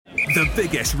The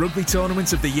biggest rugby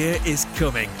tournament of the year is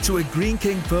coming to a Green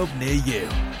King pub near you.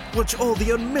 Watch all the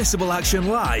unmissable action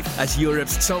live as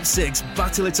Europe's top six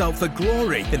battle it out for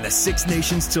glory in the Six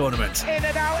Nations tournament. In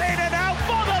and out,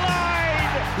 for the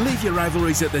line! Leave your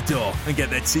rivalries at the door and get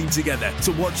their team together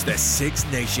to watch the Six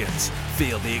Nations.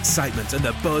 Feel the excitement and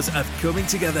the buzz of coming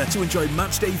together to enjoy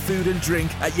matchday food and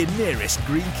drink at your nearest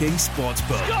Green King sports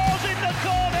pub. Scores in the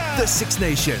corner! The Six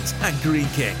Nations and Green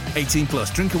King. 18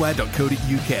 plus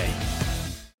drinkaware.co.uk.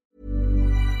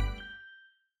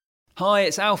 Hi,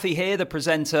 it's Alfie here, the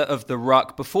presenter of The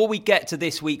Ruck. Before we get to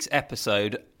this week's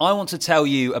episode, I want to tell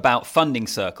you about Funding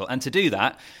Circle. And to do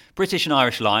that, British and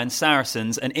Irish Lions,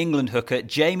 Saracens and England hooker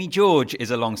Jamie George is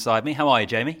alongside me. How are you,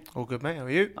 Jamie? All good, mate. How are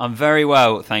you? I'm very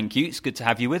well, thank you. It's good to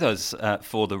have you with us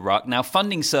for The Ruck. Now,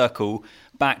 Funding Circle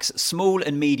backs small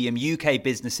and medium UK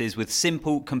businesses with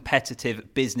simple,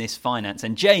 competitive business finance.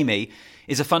 And Jamie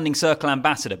is a Funding Circle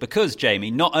ambassador because,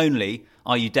 Jamie, not only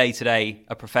are you day-to-day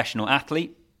a professional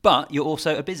athlete, but you're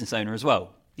also a business owner as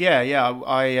well. Yeah.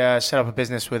 I set up a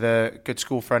business with a good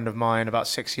school friend of mine about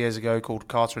 6 years ago called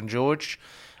Carter and George.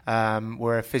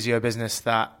 We're a physio business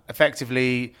that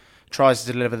effectively tries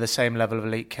to deliver the same level of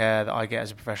elite care that I get as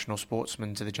a professional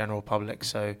sportsman to the general public.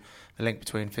 So the link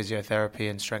between physiotherapy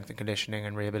and strength and conditioning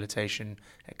and rehabilitation,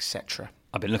 etc.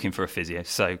 I've been looking for a physio,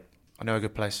 so I know a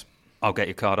good place. I'll get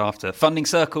your card after. Funding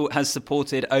Circle has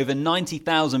supported over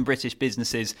 90,000 British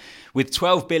businesses with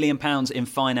 £12 billion in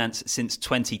finance since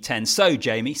 2010. So,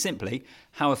 Jamie, simply,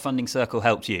 how have Funding Circle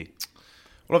helped you?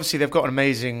 Well, obviously, they've got an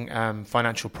amazing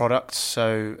financial product.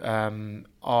 So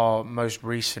our most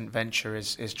recent venture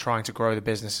is trying to grow the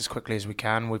business as quickly as we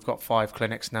can. We've got 5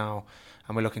 clinics now,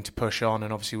 and we're looking to push on.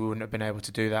 And obviously, we wouldn't have been able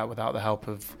to do that without the help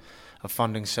of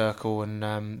Funding Circle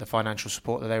and the financial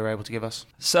support that they were able to give us.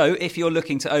 So if you're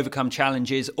looking to overcome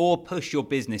challenges or push your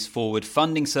business forward,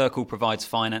 Funding Circle provides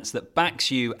finance that backs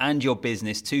you and your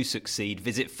business to succeed.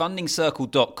 Visit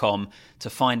fundingcircle.com to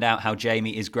find out how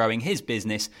Jamie is growing his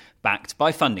business backed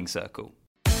by Funding Circle.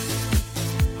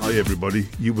 Hi everybody.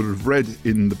 You will have read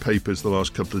in the papers the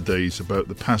last couple of days about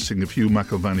the passing of Hugh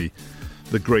McIlvanney,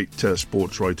 the great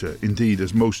sports writer. Indeed,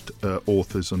 as most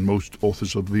authors and most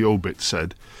authors of the obit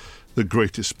said, the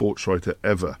greatest sports writer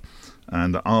ever,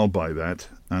 and I'll buy that.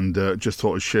 And just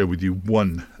thought I'd share with you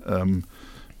one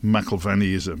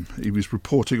McIlvanneyism. He was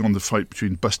reporting on the fight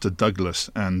between Buster Douglas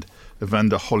and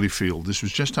Evander Holyfield. This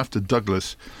was just after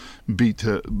Douglas beat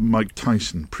Mike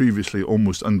Tyson, previously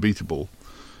almost unbeatable.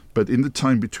 But in the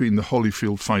time between the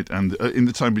Holyfield fight and in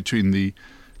the time between the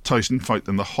Tyson fight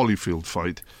and the Holyfield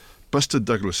fight, Buster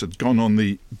Douglas had gone on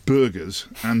the burgers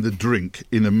and the drink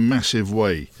in a massive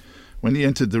way. When he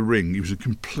entered the ring, he was a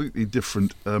completely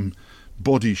different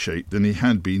body shape than he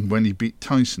had been when he beat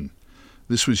Tyson.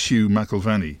 This was Hugh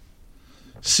McIlvanney.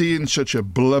 Seeing such a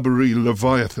blubbery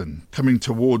leviathan coming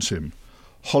towards him,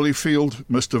 Holyfield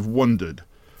must have wondered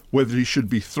whether he should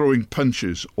be throwing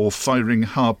punches or firing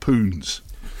harpoons.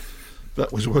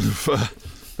 That was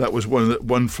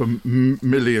one from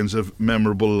millions of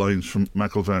memorable lines from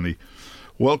McIlvanney.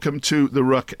 Welcome to The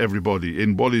Ruck, everybody,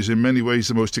 in what is in many ways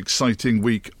the most exciting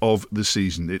week of the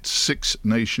season. It's Six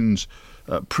Nations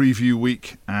preview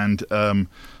week, and the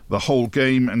whole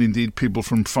game, and indeed people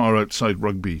from far outside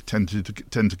rugby tend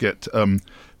to get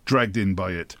dragged in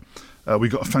by it.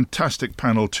 We've got a fantastic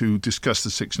panel to discuss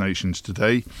the Six Nations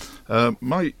today.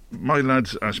 My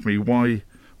lads asked me why,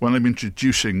 when I'm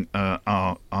introducing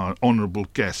our honourable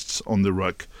guests on The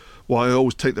Ruck, why I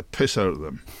always take the piss out of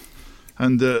them.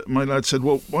 And my lad said,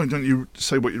 well, why don't you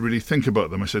say what you really think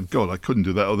about them? I said, God, I couldn't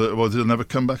do that, otherwise they'll never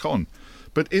come back on.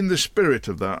 But in the spirit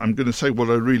of that, I'm going to say what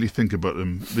I really think about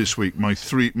them this week, my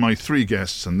three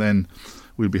guests, and then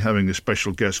we'll be having a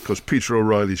special guest because Peter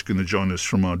O'Reilly's going to join us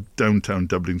from our downtown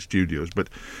Dublin studios. But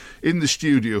in the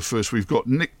studio first, we've got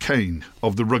Nick Kane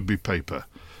of the Rugby Paper,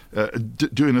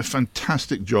 doing a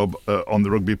fantastic job on the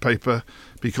Rugby Paper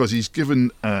because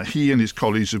he and his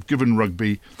colleagues have given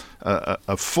rugby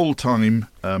a full-time,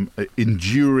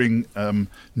 enduring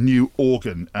new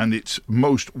organ, and it's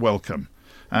most welcome.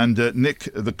 And Nick,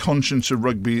 the conscience of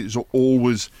rugby is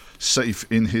always safe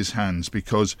in his hands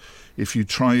because if you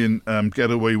try and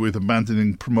get away with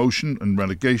abandoning promotion and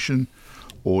relegation,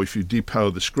 or if you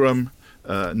depower the scrum,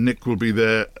 Nick will be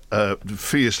there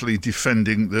fiercely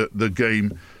defending the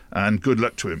game, and good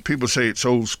luck to him. People say it's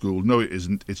old school. No, it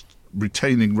isn't. It's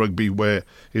retaining rugby where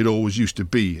it always used to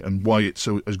be and why it's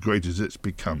so as great as it's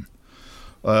become.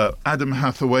 Adam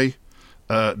Hathaway,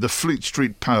 the Fleet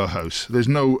Street powerhouse. There's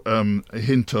no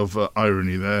hint of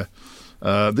irony there.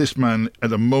 This man,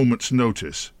 at a moment's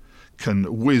notice, can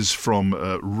whiz from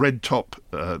red top,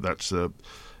 that's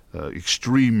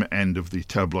extreme end of the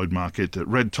tabloid market,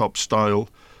 red top style.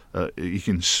 You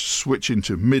can switch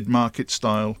into mid-market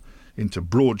style, into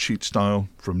broadsheet style,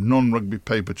 from non-rugby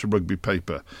paper to rugby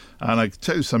paper. And I can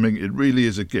tell you something, it really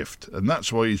is a gift. And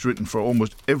that's why he's written for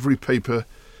almost every paper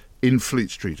in Fleet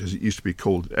Street, as it used to be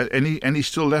called. Any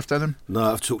still left, Adam? No,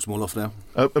 I've took them all off now.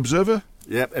 Observer?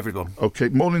 Yep, everyone. Okay,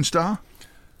 Morning Star?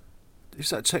 Is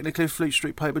that technically a Fleet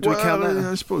Street paper? Do we count that?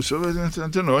 I suppose so. I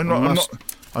don't know.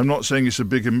 I'm not saying it's a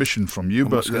big omission from you,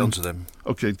 but get onto them.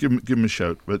 Okay, give him a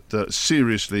shout. But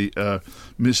seriously,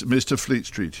 Mr. Fleet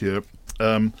Street here,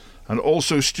 and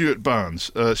also Stuart Barnes.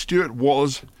 Stuart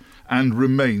was and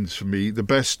remains for me the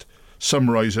best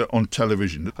summariser on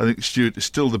television. I think Stuart is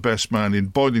still the best man in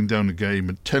boiling down a game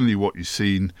and telling you what you've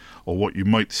seen or what you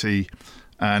might see,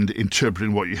 and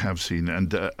interpreting what you have seen.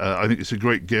 And I think it's a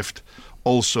great gift.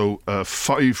 Also,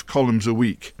 5 columns a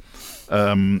week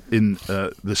in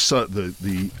the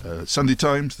Sunday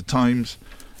Times, the Times,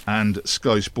 and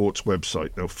Sky Sports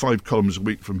website. Now, 5 columns a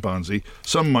week from Barnsley.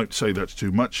 Some might say that's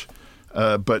too much,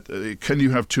 but can you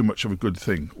have too much of a good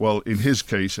thing? Well, in his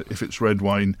case, if it's red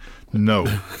wine, no.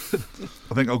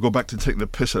 I think I'll go back to taking the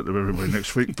piss out of everybody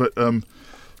next week. But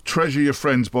treasure your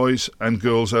friends, boys and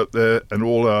girls out there, and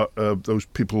all those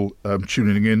people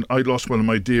tuning in. I lost one of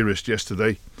my dearest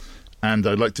yesterday. And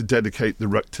I'd like to dedicate the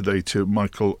ruck today to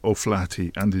Michael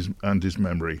O'Flaherty and his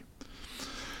memory.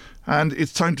 And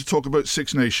it's time to talk about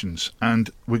Six Nations,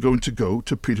 and we're going to go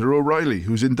to Peter O'Reilly,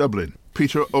 who's in Dublin.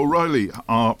 Peter O'Reilly,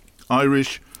 our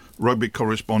Irish rugby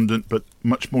correspondent, but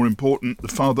much more important, the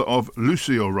father of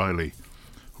Lucy O'Reilly,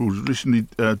 who was recently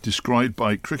described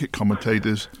by cricket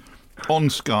commentators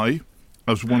on Sky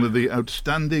as one of the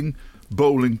outstanding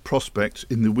bowling prospects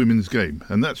in the women's game.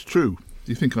 And that's true.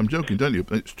 You think I'm joking, don't you?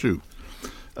 But it's true.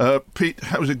 Pete,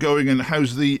 how's it going, and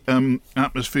how's the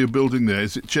atmosphere building there?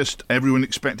 Is it just everyone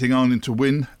expecting Ireland to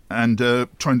win and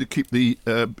trying to keep the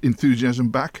enthusiasm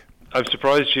back? I'm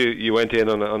surprised you went in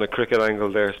on a cricket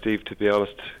angle there, Steve, to be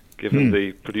honest, given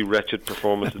the pretty wretched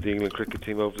performance of the England cricket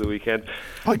team over the weekend.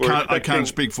 I can't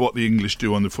speak for what the English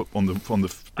do on the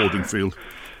sporting field.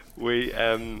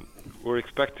 We're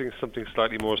expecting something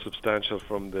slightly more substantial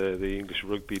from the English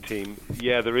rugby team.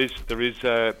 Yeah, there is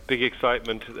big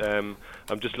excitement.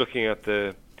 I'm just looking at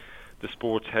the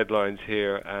sports headlines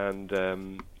here, and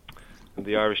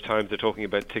the Irish Times, they're talking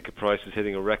about ticket prices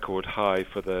hitting a record high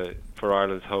for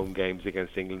Ireland's home games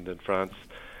against England and France.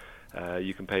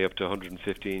 You can pay up to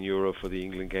 €115 for the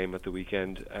England game at the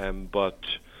weekend, but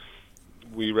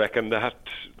we reckon that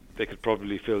they could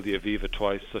probably fill the Aviva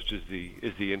twice, such as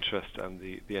the interest and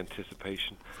the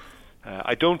anticipation.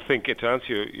 I don't think, to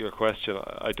answer your question,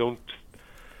 I don't,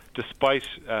 despite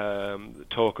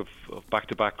talk of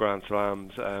back-to-back Grand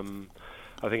Slams,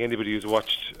 I think anybody who's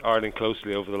watched Ireland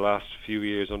closely over the last few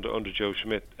years under Joe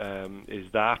Schmidt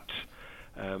is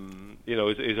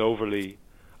overly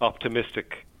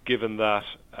optimistic, given that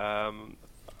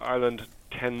Ireland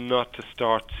tend not to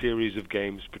start series of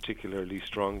games particularly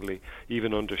strongly,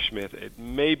 even under Schmidt. It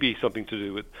may be something to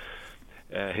do with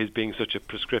his being such a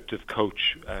prescriptive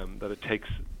coach, that it takes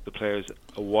the players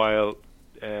a while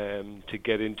to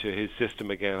get into his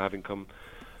system again, having come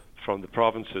from the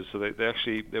provinces. So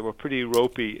they were pretty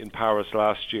ropey in Paris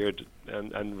last year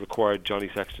and required Johnny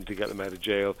Sexton to get them out of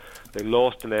jail. They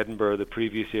lost in Edinburgh the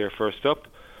previous year first up,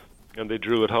 and they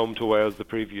drew at home to Wales the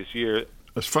previous year.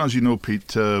 As far as you know, Pete,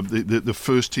 the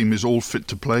first team is all fit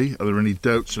to play. Are there any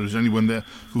doubts, or is anyone there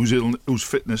whose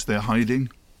fitness they're hiding?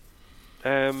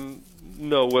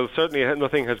 No, well, certainly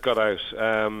nothing has got out.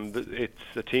 It's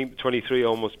a team, 23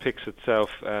 almost picks itself.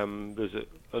 There's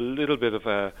a little bit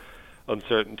of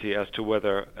uncertainty as to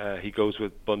whether he goes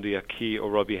with Bundy Aki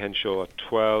or Robbie Henshaw at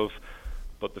 12,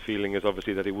 but the feeling is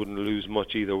obviously that he wouldn't lose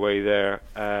much either way there.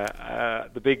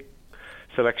 The big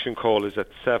selection call is at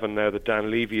 7 now that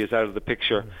Dan Levy is out of the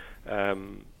picture,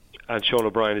 and Sean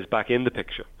O'Brien is back in the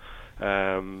picture,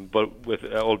 but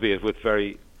albeit with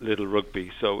very little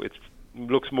rugby. So it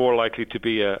looks more likely to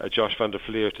be a Josh van der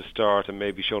Fleer to start and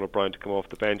maybe Sean O'Brien to come off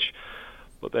the bench.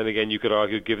 But then again, you could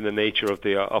argue, given the nature of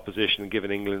the opposition and given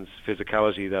England's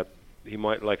physicality, that he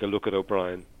might like a look at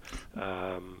O'Brien,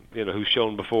 who's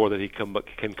shown before that he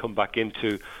can come back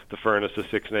into the furnace of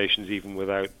Six Nations even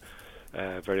without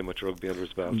very much rugby under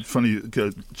his belt. Funny,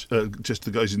 just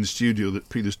the guys in the studio that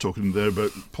Peter's talking there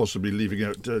about possibly leaving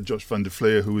out Josh van der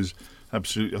Fleer, who was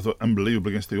absolutely, I thought, unbelievable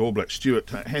against the All Blacks. Stuart,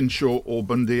 Henshaw or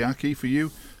Bundy Aki for you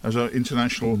as an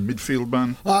international midfield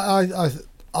man?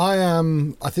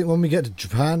 I think when we get to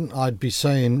Japan, I'd be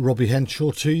saying Robbie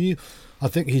Henshaw to you. I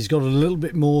think he's got a little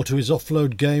bit more to his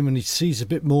offload game, and he sees a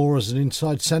bit more as an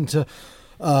inside centre.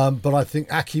 But I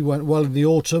think Aki went well in the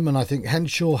autumn, and I think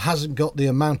Henshaw hasn't got the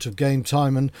amount of game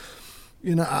time. And,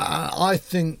 I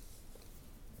think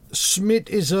Smith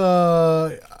is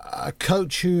a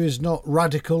coach who is not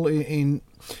radical in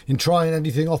trying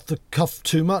anything off the cuff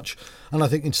too much. And I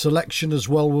think in selection as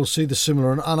well, we'll see the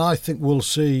similar. And I think we'll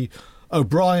see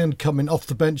O'Brien coming off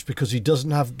the bench because he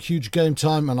doesn't have huge game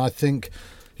time. And I think,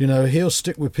 he'll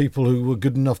stick with people who were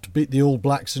good enough to beat the All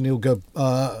Blacks, and he'll go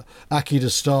Aki to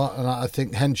start. And I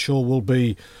think Henshaw will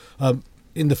be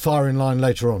in the firing line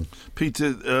later on.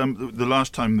 Peter, the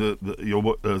last time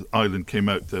your Ireland came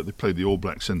out, they played the All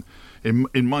Blacks, and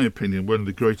in my opinion, one of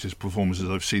the greatest performances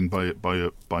I've seen by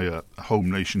a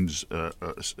home nations,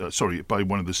 by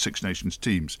one of the Six Nations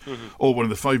teams, or one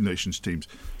of the Five Nations teams.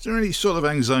 Is there any sort of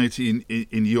anxiety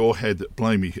in your head that,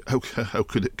 blimey, how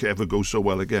could it ever go so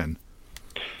well again?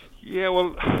 Yeah,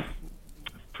 well,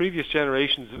 previous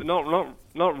generations,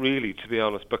 not really, to be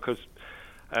honest, because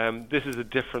this is a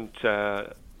different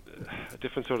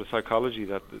sort of psychology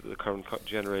that the current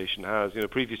generation has.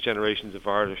 Previous generations of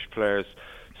Irish players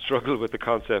struggle with the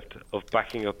concept of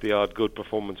backing up the odd good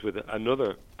performance with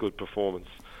another good performance,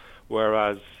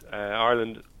 whereas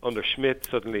Ireland under Schmidt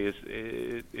suddenly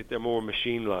they're more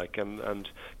machine-like, and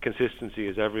consistency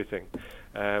is everything.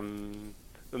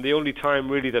 And the only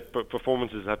time really that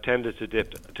performances have tended to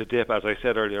dip, as I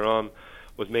said earlier on,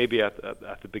 was maybe at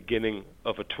the beginning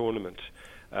of a tournament.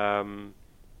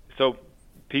 So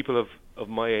people of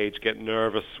my age get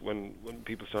nervous when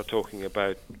people start talking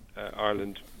about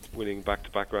Ireland winning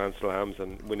back-to-back Grand Slams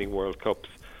and winning World Cups,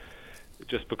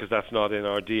 just because that's not in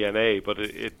our DNA. But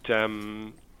it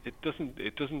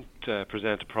doesn't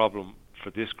present a problem for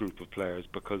this group of players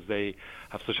because they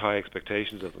have such high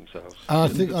expectations of themselves. I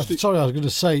was going to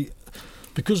say,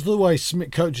 because of the way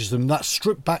Smith coaches them, that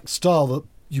stripped-back style that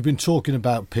you've been talking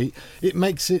about, Pete, it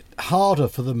makes it harder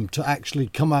for them to actually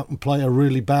come out and play a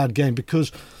really bad game,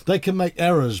 because they can make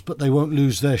errors but they won't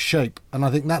lose their shape. And I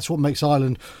think that's what makes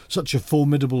Ireland such a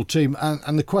formidable team.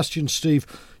 And the question, Steve,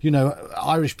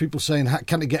 Irish people saying,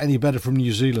 can it get any better from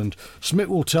New Zealand? Smith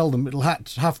will tell them it'll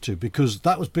have to, because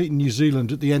that was beating New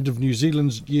Zealand at the end of New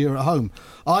Zealand's year at home.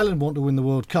 Ireland want to win the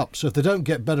World Cup, so if they don't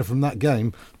get better from that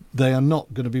game, they are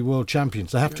not going to be world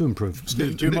champions. They have to improve.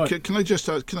 Nick, can I just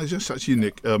ask you,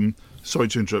 Nick? Sorry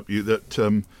to interrupt you.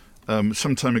 That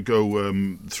some time ago,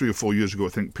 3 or 4 years ago, I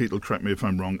think, Pete will correct me if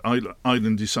I'm wrong,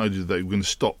 Ireland decided they were going to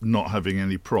stop not having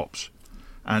any props,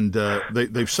 and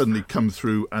they've suddenly come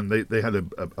through and they had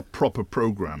a proper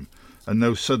programme. And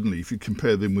now suddenly, if you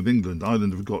compare them with England,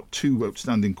 Ireland have got two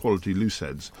outstanding quality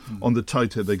looseheads. On the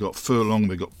tight head, they got Furlong,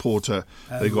 they got Porter,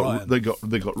 they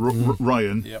got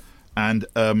Ryan. Yep. And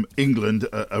England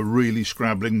are really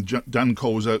scrabbling. Dan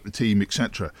Cole's out the team,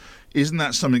 etc. Isn't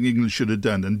that something England should have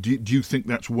done? And do you think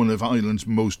that's one of Ireland's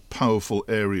most powerful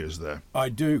areas there? I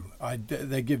do.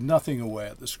 They give nothing away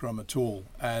at the scrum at all.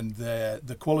 And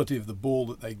the quality of the ball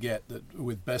that they get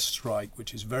with best strike,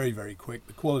 which is very, very quick,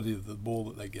 the quality of the ball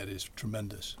that they get is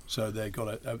tremendous. So they've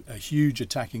got a huge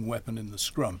attacking weapon in the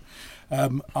scrum.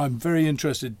 I'm very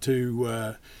interested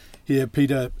to hear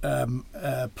Peter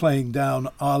playing down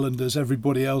Ireland as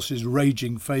everybody else's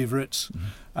raging favourites.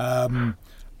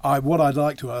 What I'd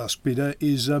like to ask Peter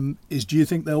is do you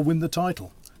think they'll win the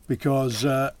title? Because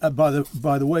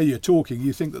by the way you're talking,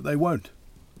 you think that they won't.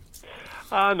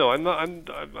 No, I'm not.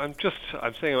 I'm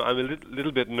saying I'm a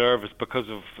little bit nervous because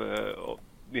of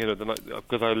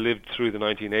because I lived through the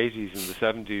 1980s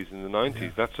and the 70s and the 90s. Yeah.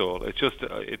 That's all. It's just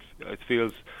it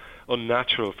feels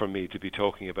unnatural for me to be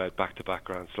talking about back-to-back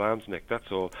Grand Slams, Nick. That's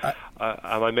all.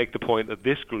 And I make the point that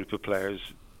this group of players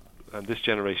and this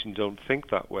generation don't think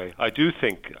that way. I do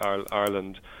think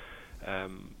Ireland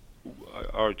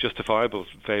are justifiable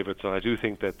favourites, and I do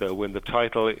think that they'll win the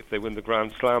title. If they win the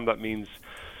Grand Slam, that means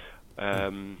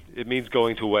it means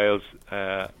going to Wales,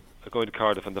 going to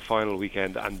Cardiff on the final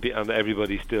weekend, and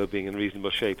everybody still being in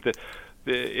reasonable shape.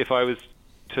 If I was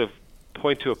to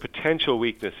point to a potential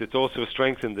weakness, it's also a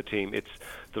strength in the team. It's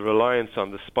the reliance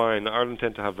on the spine. Ireland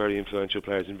tend to have very influential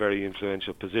players in very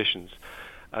influential positions.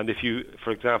 And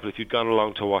for example, if you'd gone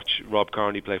along to watch Rob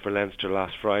Kearney play for Leinster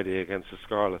last Friday against the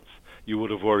Scarlets, you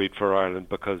would have worried for Ireland,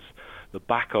 because the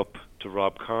backup to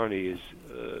Rob Kearney is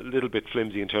a little bit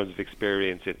flimsy in terms of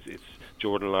experience. It's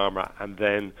Jordan Larmour and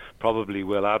then probably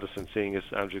Will Addison, seeing as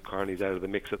Andrew Kearney's out of the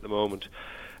mix at the moment.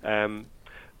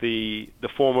 The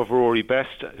form of Rory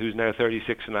Best, who's now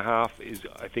 36 and a half, is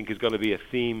going to be a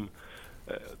theme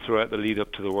throughout the lead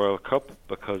up to the World Cup,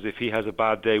 because if he has a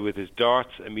bad day with his darts,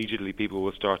 immediately people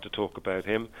will start to talk about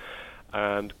him.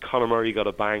 And Conor Murray got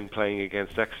a bang playing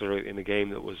against Exeter in a game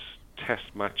that was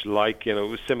test match like. It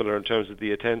was similar in terms of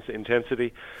the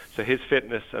intensity. So his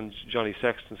fitness and Johnny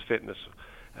Sexton's fitness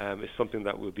is something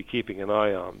that we'll be keeping an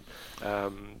eye on.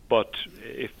 But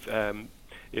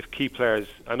if key players,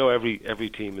 I know every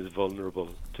team is vulnerable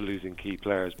to losing key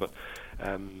players, but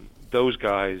those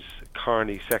guys,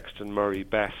 Carney, Sexton, Murray,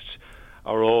 Best,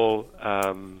 are all,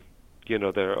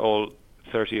 they're all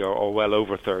 30 or well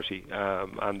over 30,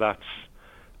 and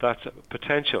that's a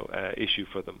potential issue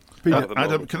for them.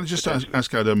 Adam, can I just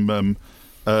ask Adam,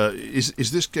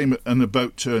 is this game an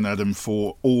about turn, Adam,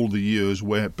 for all the years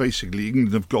where basically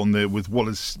England have gone there with what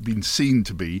has been seen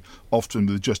to be, often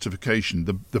with justification,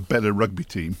 the better rugby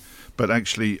team, but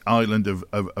actually Ireland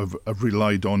have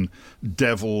relied on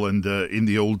Devil and in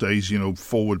the old days,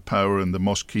 forward power and the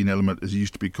Moss Keane element, as it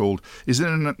used to be called. Is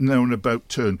there now an about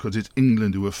turn because it's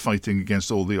England who are fighting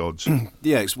against all the odds?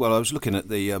 Yeah, well, I was looking at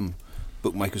the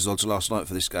bookmakers' odds last night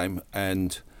for this game,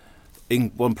 and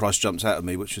one price jumped out at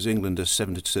me, which was England as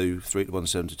 7-2, 3-1,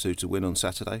 7-2 to win on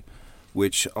Saturday,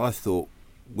 which I thought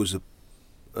was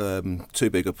too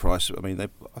big a price. I mean,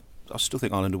 I still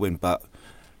think Ireland will win, but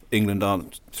England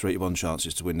aren't 3-1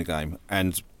 chances to win the game.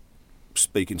 And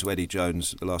speaking to Eddie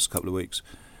Jones the last couple of weeks,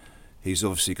 he's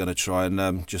obviously going to try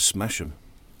and just smash them.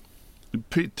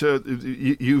 Pete,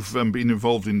 you've been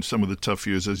involved in some of the tough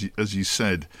years, as you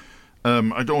said.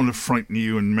 I don't want to frighten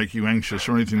you and make you anxious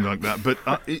or anything like that, but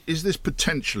is this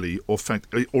potentially, or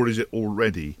is it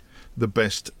already, the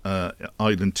best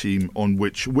Ireland team on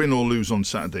which, win or lose on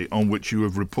Saturday, on which you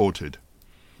have reported?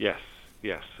 Yes,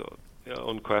 so,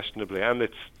 unquestionably, and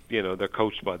it's they're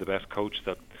coached by the best coach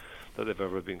that they've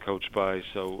ever been coached by.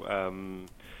 So,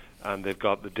 and they've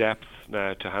got the depth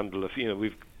now to handle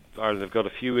Ireland have got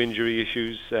a few injury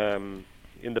issues.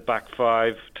 In the back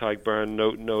five, Tyke Byrne,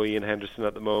 no Ian Henderson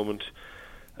at the moment.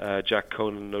 Jack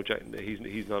Conan,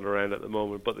 he's not around at the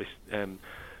moment. But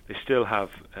they still have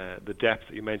the depth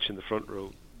that you mentioned, the front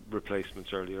row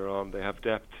replacements earlier on. They have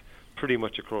depth pretty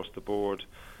much across the board,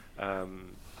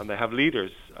 and they have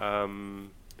leaders.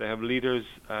 They have leaders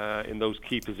in those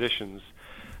key positions.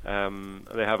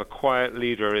 They have a quiet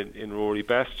leader in Rory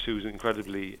Best, who's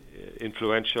incredibly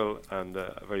influential and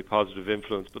a very positive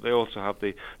influence. But they also have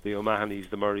the O'Mahanys,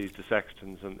 the Murrays, the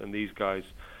Sextons, and these guys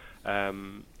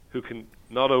who can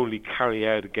not only carry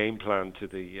out a game plan to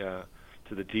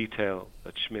the detail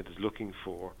that Schmidt is looking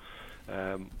for,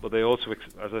 but they also,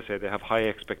 as I say, they have high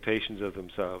expectations of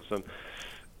themselves, and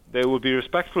they will be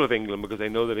respectful of England because they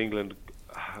know that England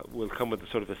will come with a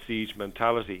sort of a siege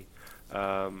mentality.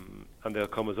 And they'll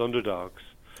come as underdogs.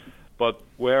 But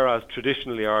whereas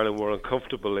traditionally Ireland were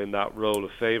uncomfortable in that role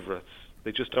of favourites,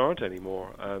 they just aren't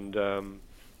anymore, and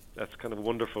that's kind of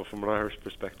wonderful from an Irish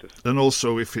perspective. And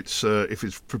also, if it's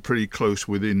pretty close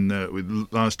within with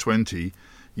last 20,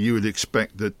 you would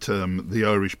expect that the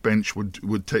Irish bench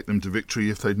would take them to victory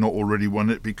if they'd not already won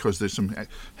it, because there's some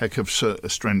heck of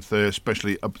strength there,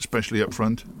 especially up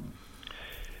front.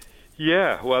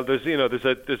 Yeah, well, there's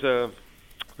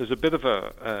a bit of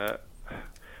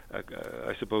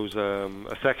I suppose a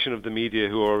section of the media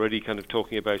who are already kind of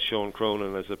talking about Sean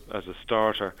Cronin as a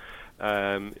starter.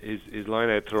 His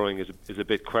line-out throwing is a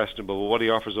bit questionable, but what he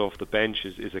offers off the bench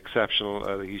is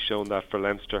exceptional. He's shown that for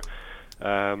Leinster.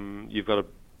 You've got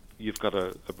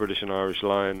a British and Irish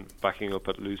line backing up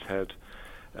at Loosehead,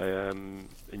 and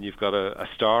you've got a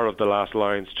star of the last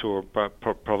Lions tour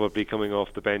probably coming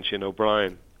off the bench in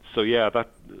O'Brien. So yeah,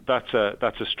 that's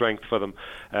a strength for them.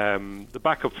 The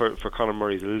backup for Conor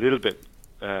Murray is a little bit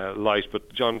light,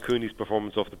 but John Cooney's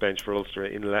performance off the bench for Ulster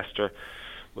in Leicester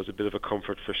was a bit of a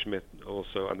comfort for Schmidt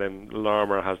also. And then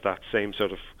Larmour has that same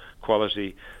sort of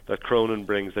quality that Cronin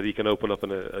brings, that he can open up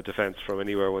in a defence from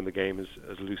anywhere when the game is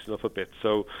loosened up a bit.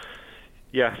 So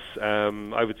yes,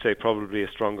 I would say probably a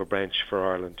stronger bench for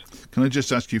Ireland. Can I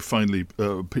just ask you finally,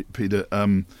 Peter?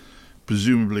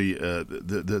 Presumably,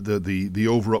 the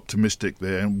over-optimistic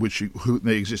there, who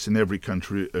they exist in every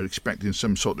country, are expecting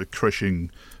some sort of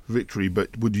crushing victory.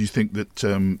 But would you think that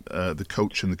the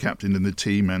coach and the captain and the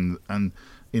team, and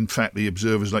in fact the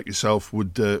observers like yourself,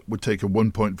 would take a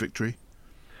 1-point victory?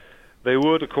 They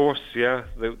would, of course, yeah.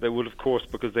 They would, of course,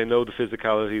 because they know the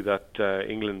physicality that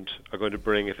England are going to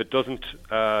bring. If it doesn't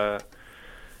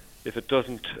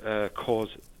cause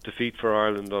defeat for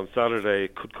Ireland on Saturday,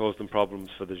 it could cause them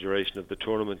problems for the duration of the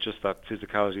tournament. Just that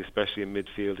physicality, especially in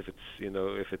midfield.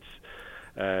 If it's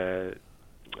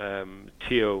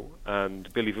Teo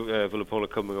and Billy Vunipola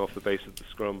coming off the base of the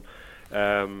scrum,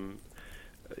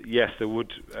 yes, they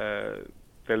would.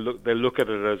 They'll look at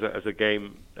it as a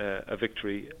game, a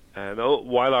victory. And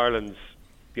while Ireland's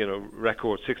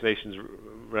Six Nations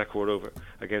record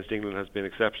against England has been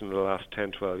exceptional the last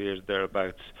 10, 12 years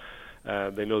thereabouts,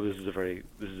 they know this is a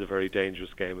very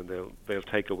dangerous game, and they'll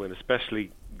take a win,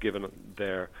 especially given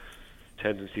their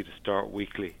tendency to start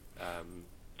weakly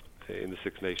in the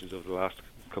Six Nations over the last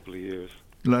couple of years.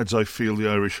 Lads, I feel the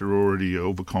Irish are already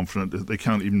overconfident that they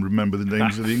can't even remember the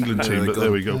names of the England team, but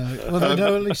there we go. Well,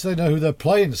 at least they know who they're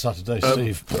playing Saturday,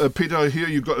 Steve. Peter, I hear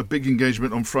you've got a big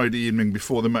engagement on Friday evening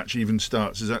before the match even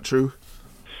starts. Is that true?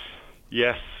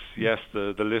 Yes.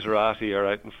 The literati are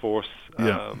out in force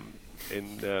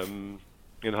in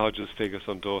Hodges Figgis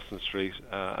on Dawson Street,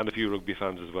 and a few rugby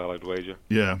fans as well, I'd wager.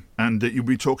 Yeah, and you'll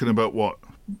be talking about what?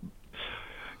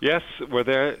 Yes, we're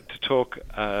there to talk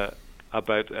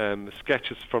about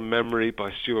sketches from memory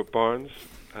by Stuart Barnes.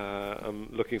 I'm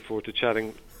looking forward to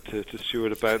chatting to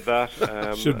Stuart about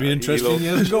that. Should be interesting. He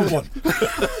hasn't got one.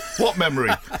 What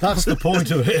memory? That's the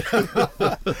point of it.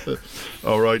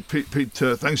 All right, Pete.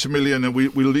 Thanks a million, and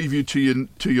we'll leave you to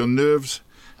your nerves,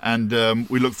 and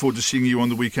we look forward to seeing you on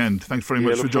the weekend. Thanks very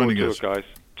much for joining us, guys.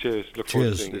 Cheers. Look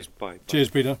forward to seeing you. Bye. Cheers,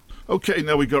 Peter. Okay,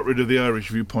 now we got rid of the Irish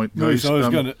viewpoint, guys.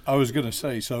 I was going to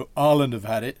say. So Ireland have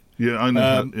had it. Yeah, I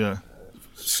know that. Yeah.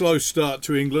 Slow start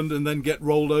to England and then get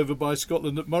rolled over by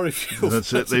Scotland at Murrayfield.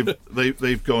 That's it.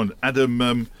 They've gone.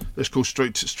 Adam, let's go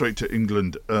straight to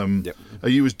England. Yep. Are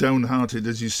you as downhearted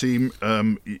as you seem?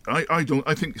 I don't.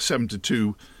 I think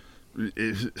 7-2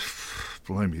 is,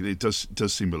 blimey, it does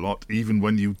seem a lot. Even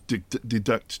when you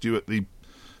deduct, Stuart,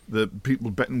 the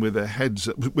people betting with their heads,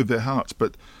 with their hearts.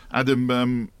 But Adam,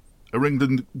 are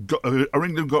England got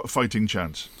a fighting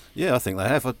chance? Yeah, I think they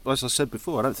have. As I said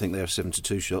before, I don't think they're a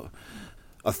 7-2 shot.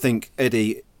 I think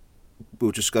Eddie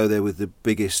will just go there with the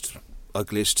biggest,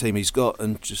 ugliest team he's got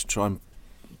and just try and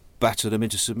batter them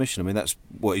into submission. I mean, that's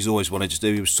what he's always wanted to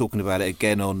do. He was talking about it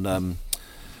again on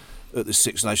at the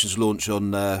Six Nations launch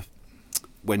on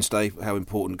Wednesday, how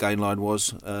important gain line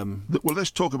was. Well, let's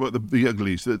talk about the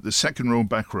uglies, the second row and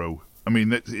back row. I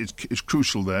mean, it's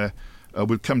crucial there.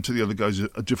 We'll come to the other guys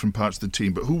at different parts of the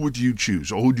team, but who would you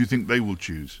choose, or who do you think they will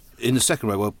choose? In the second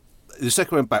row, well, the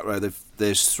second row and back row,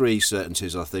 there's three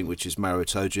certainties, I think, which is Maro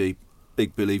Itoje,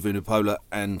 Big Billy Vunipola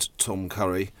and Tom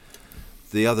Curry.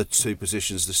 The other two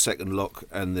positions, the second lock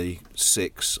and the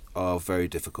six, are very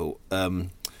difficult.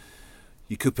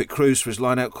 You could pick Cruz for his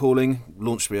line-out calling.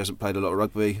 Launchbury hasn't played a lot of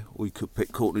rugby. Or you could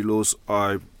pick Courtney Laws.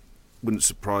 I wouldn't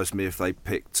surprise me if they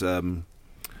picked...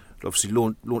 obviously,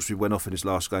 Launchbury went off in his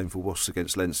last game for Wasps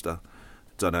against Leinster.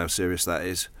 Don't know how serious that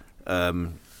is.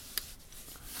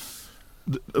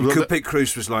 You could pick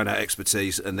Cruz for his line-out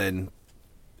expertise, and then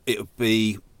it would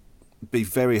be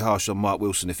very harsh on Mark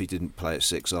Wilson if he didn't play at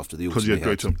six after the autumn. Because he had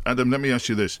great time. Adam, let me ask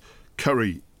you this: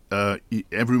 Curry,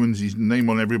 his name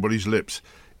on everybody's lips.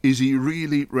 Is he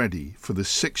really ready for the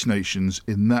Six Nations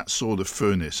in that sort of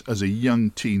furnace as a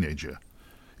young teenager?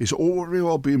 It's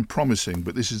all been promising,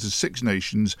 but this is the Six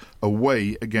Nations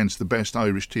away against the best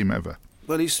Irish team ever.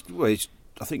 Well,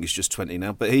 I think he's just 20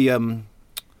 now, but he's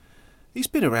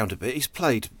been around a bit. He's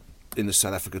played in the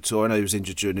South Africa tour. I know he was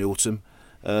injured during the autumn.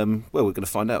 Well, we're going to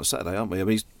find out on Saturday, aren't we? I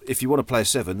mean, if you want to play a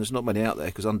seven, there's not many out there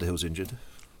because Underhill's injured.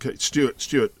 Okay,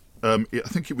 Stuart. I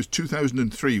think it was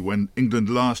 2003 when England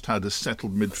last had a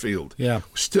settled midfield. Yeah,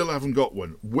 still haven't got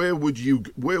one. Where would you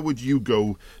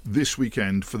go this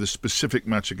weekend for the specific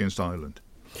match against Ireland?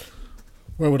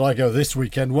 Where would I go this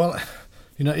weekend? Well,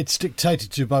 it's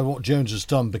dictated to by what Jones has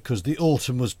done, because the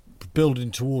autumn was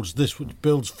building towards this, which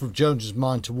builds from Jones's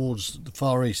mind towards the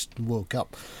Far East World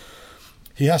Cup.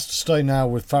 He has to stay now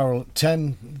with Farrell at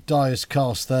 10. Dyer's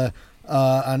cast there.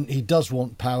 And he does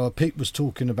want power. Pete was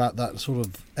talking about that sort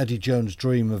of Eddie Jones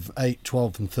dream of 8,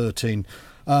 12 and 13.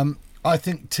 I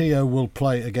think Teo will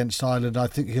play against Ireland. I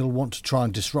think he'll want to try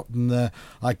and disrupt them there.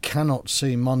 I cannot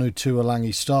see Manu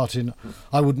Tuolangi starting.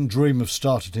 I wouldn't dream of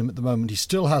starting him at the moment. He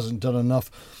still hasn't done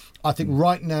enough. I think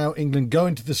right now England go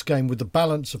into this game with the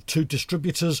balance of two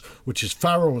distributors, which is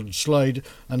Farrell and Slade,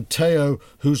 and Teo,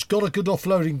 who's got a good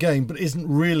offloading game but isn't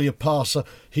really a passer.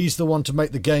 He's the one to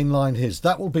make the gain line his.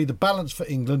 That will be the balance for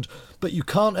England, but you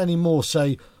can't anymore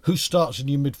say who starts in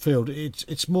your midfield.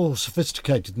 It's more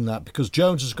sophisticated than that, because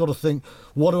Jones has got to think,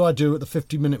 what do I do at the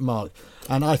 50-minute mark?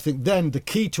 And I think then the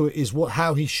key to it is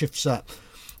how he shifts that.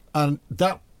 And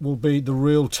that will be the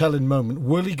real telling moment.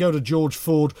 Will he go to George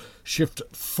Ford, shift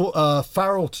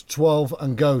Farrell to 12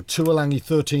 and go Tuolangi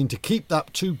 13 to keep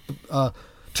that two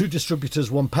distributors,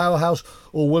 one powerhouse,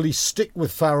 or will he stick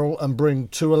with Farrell and bring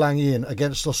Tuolangi in?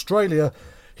 Against Australia,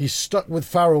 he stuck with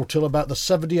Farrell till about the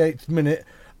 78th minute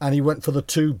and he went for the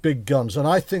two big guns. And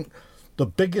I think the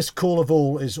biggest call of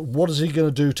all is, what is he going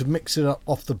to do to mix it up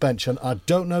off the bench? And I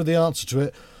don't know the answer to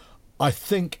it. I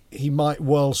think he might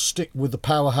well stick with the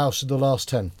powerhouse of the last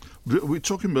 10. We're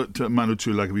talking about Manu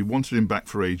Tuilagi. We wanted him back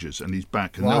for ages, and he's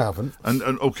back. And well, now, I haven't. And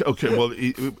okay. Well,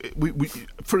 we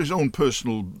for his own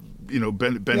personal,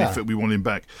 benefit, we want him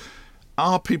back.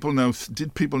 Did people now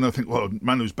think, well,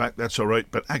 Manu's back, that's all right,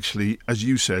 but actually, as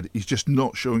you said, he's just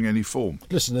not showing any form?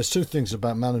 Listen, there's two things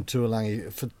about Manu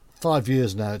Tuilagi. For 5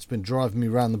 years now, it's been driving me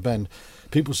round the bend.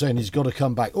 People saying he's got to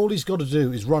come back. All he's got to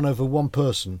do is run over one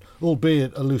person,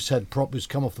 albeit a loose head prop who's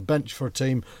come off the bench for a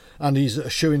team, and he's a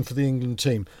shoo-in for the England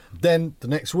team. Then the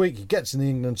next week he gets in the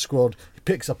England squad, he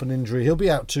picks up an injury, he'll be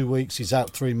out 2 weeks, he's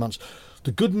out 3 months.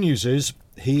 The good news is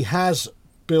he has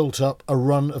built up a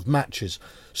run of matches,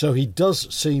 so he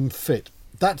does seem fit.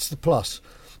 That's the plus.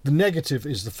 The negative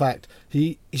is the fact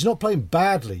he's not playing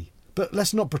badly, but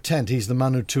let's not pretend he's the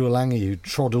Manu Tuilagi who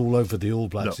trod all over the All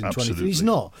Blacks in 20. He's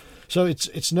not. So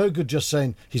it's no good just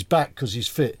saying he's back because he's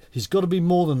fit. He's got to be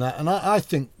more than that. And I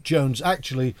think Jones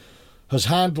actually has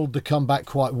handled the comeback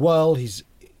quite well. He's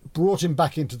brought him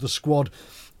back into the squad.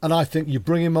 And I think you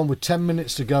bring him on with 10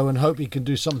 minutes to go and hope he can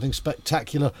do something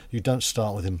spectacular. You don't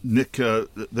start with him. Nick,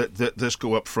 let's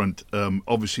go up front.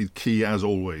 Obviously, key as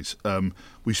always.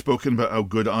 We've spoken about how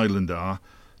good Ireland are.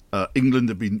 England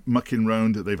have been mucking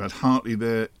round. They've had Hartley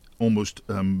there almost,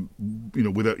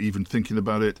 without even thinking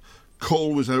about it.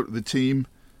 Cole was out of the team,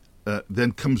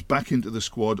 then comes back into the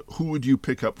squad. Who would you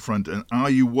pick up front? And are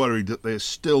you worried that they're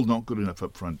still not good enough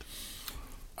up front?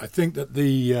 I think that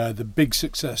the big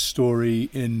success story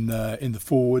in the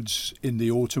forwards in the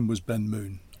autumn was Ben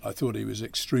Moon. I thought he was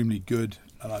extremely good,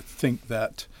 and I think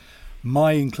that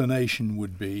my inclination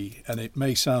would be, and it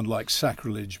may sound like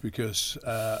sacrilege because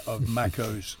of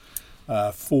Mako's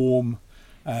form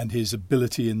and his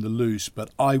ability in the loose,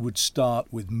 but I would start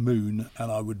with Moon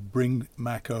and I would bring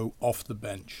Mako off the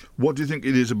bench. What do you think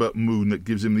it is about Moon that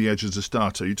gives him the edge as a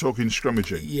starter? Are you talking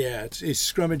scrummaging? Yeah, it's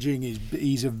scrummaging.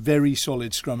 He's a very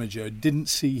solid scrummager. Didn't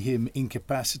see him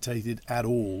incapacitated at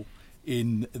all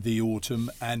in the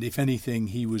autumn, and if anything,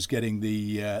 he was getting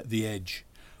the edge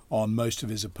on most of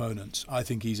his opponents. I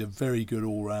think he's a very good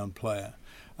all-round player.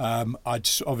 I'd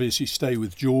obviously stay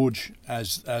with George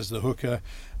as the hooker,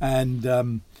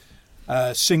 and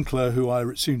Sinclair, who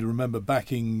I seem to remember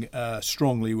backing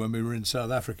strongly when we were in South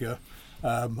Africa.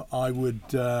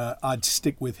 I'd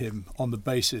stick with him on the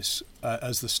basis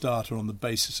as the starter on the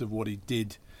basis of what he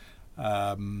did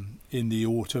in the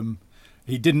autumn.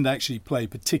 He didn't actually play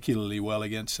particularly well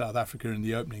against South Africa in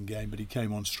the opening game, but he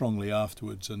came on strongly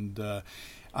afterwards. And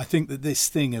I think that this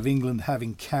thing of England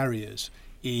having carriers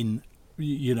in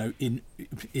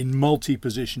multi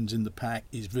positions in the pack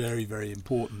is very, very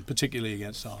important, particularly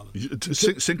against Ireland.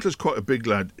 Sinclair's quite a big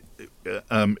lad.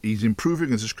 He's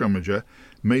improving as a scrummager,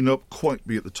 may not quite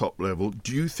be at the top level.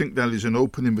 Do you think that is an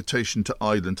open invitation to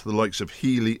Ireland, to the likes of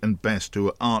Healy and Best, who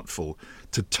are artful,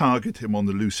 to target him on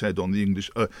the loose head, on the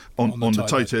English, on the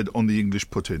tight head, on the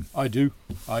English put-in? I do.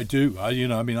 I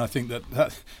think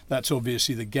that's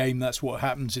obviously the game. That's what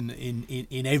happens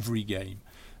in every game.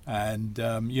 And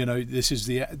this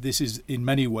is in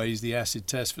many ways the acid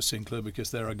test for Sinclair,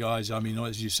 because there are guys. I mean,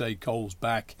 as you say, Cole's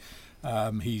back.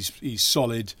 He's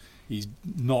solid. He's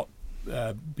not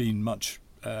been much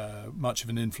of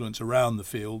an influence around the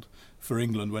field for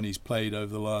England when he's played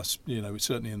over the last.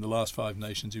 Certainly in the last Five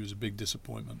Nations, he was a big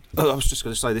disappointment. I was just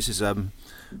going to say this is going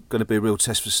to be a real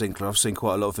test for Sinclair. I've seen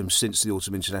quite a lot of him since the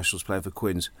autumn internationals playing for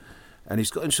Quins. And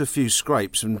he's got into a few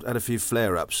scrapes and had a few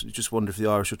flare-ups. You just wonder if the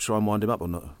Irish will try and wind him up or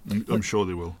not. I'm sure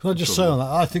they will. Can I just say on that,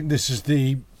 I think this is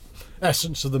the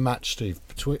essence of the match, Steve,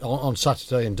 on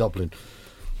Saturday in Dublin.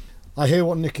 I hear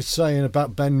what Nick is saying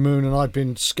about Ben Moon, and I've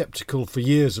been sceptical for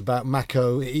years about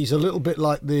Mako. He's a little bit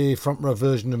like the front row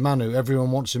version of Manu. Everyone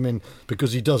wants him in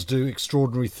because he does do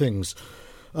extraordinary things.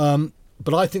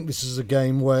 But I think this is a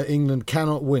game where England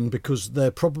cannot win because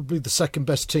they're probably the second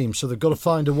best team, so they've got to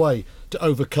find a way to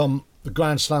overcome the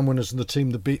Grand Slam winners and the team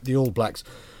that beat the All Blacks.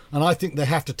 And I think they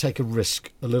have to take a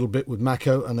risk a little bit with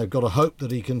Mako, and they've got to hope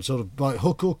that he can sort of, by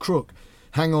hook or crook,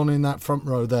 hang on in that front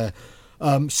row there.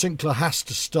 Sinclair has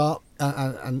to start,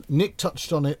 and Nick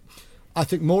touched on it. I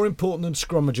think more important than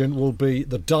scrummaging will be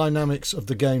the dynamics of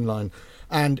the game line.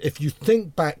 And if you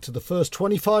think back to the first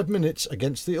 25 minutes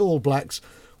against the All Blacks,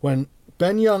 when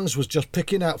Ben Youngs was just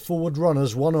picking out forward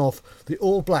runners one off, the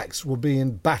All Blacks were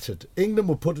being battered. England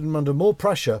were putting them under more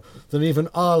pressure than even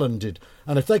Ireland did.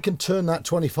 And if they can turn that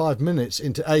 25 minutes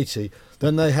into 80,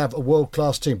 then they have a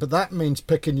world-class team. But that means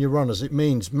picking your runners. It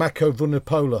means Mako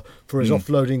Vunipola for his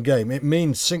offloading game. It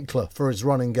means Sinclair for his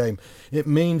running game. It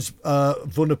means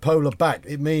Vunipola back.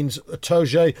 It means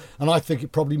Toje, and I think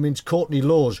it probably means Courtney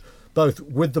Lawes both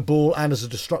with the ball and as a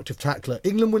destructive tackler.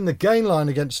 England win the gain line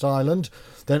against Ireland,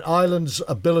 then Ireland's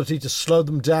ability to slow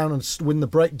them down and win the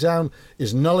breakdown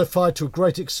is nullified to a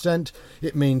great extent.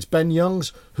 It means Ben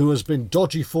Youngs, who has been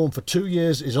dodgy form for 2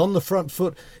 years, is on the front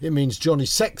foot. It means Johnny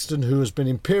Sexton, who has been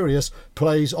imperious,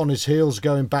 plays on his heels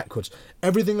going backwards.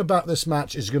 Everything about this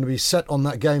match is going to be set on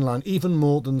that gain line, even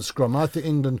more than the scrum. I think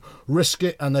England risk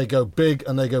it and they go big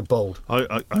and they go bold.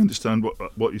 I understand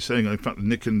what you're saying. In fact,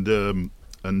 Nick and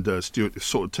Stuart have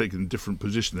sort of taken a different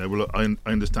position there. Well, I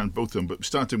understand both of them, but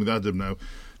starting with Adam now,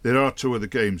 there are 2 other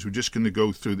games. We're just going to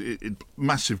go through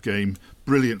massive game,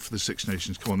 brilliant for the Six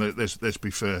Nations. Come on, let's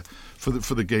be fair for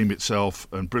the game itself,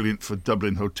 and brilliant for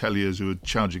Dublin hoteliers who are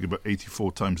charging about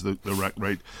 84 times the rack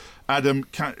rate. Adam,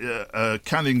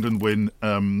 can England win,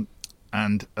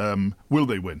 and will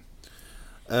they win?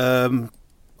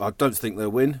 I don't think they'll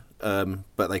win,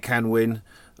 but they can win.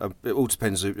 It all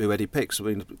depends who Eddie picks. I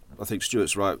mean, I think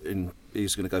Stuart's right.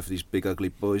 He's going to go for these big, ugly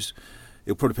boys.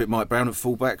 He'll probably put Mike Brown at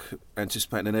fullback,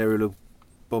 anticipating an aerial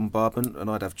bombardment, and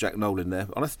I'd have Jack Nolan there.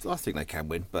 And I think they can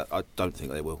win, but I don't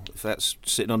think they will. If that's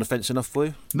sitting on the fence enough for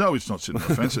you? No, it's not sitting on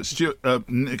the fence. Stuart,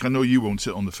 Nick, I know you won't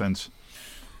sit on the fence.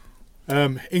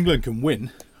 England can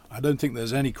win. I don't think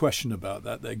there's any question about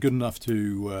that. They're good enough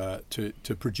to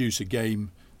produce a game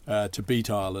to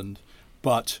beat Ireland,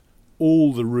 but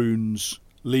all the runes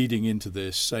leading into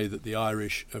this say that the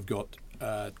Irish have got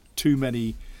too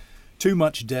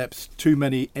much depth, too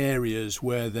many areas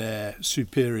where they're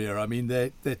superior. I mean,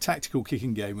 their tactical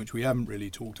kicking game, which we haven't really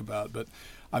talked about, but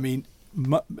I mean,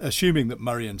 assuming that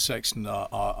Murray and Sexton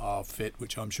are fit,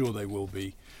 which I'm sure they will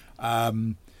be,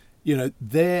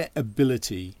 their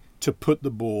ability to put the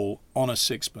ball on a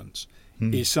sixpence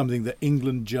is something that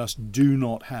England just do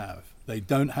not have. They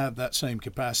don't have that same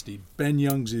capacity. Ben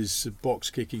Youngs' box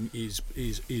kicking is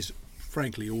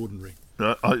frankly ordinary.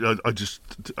 I just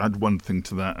add one thing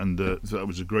to that, and that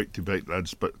was a great debate,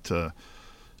 lads. But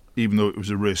even though it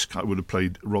was a risk, I would have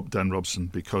played Dan Robson,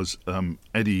 because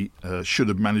Eddie should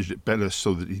have managed it better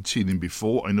so that he'd seen him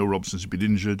before. I know Robson's been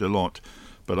injured a lot,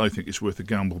 but I think it's worth a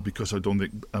gamble, because I don't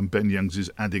think Ben Youngs is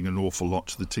adding an awful lot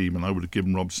to the team, and I would have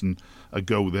given Robson a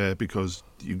go there, because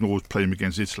you can always play him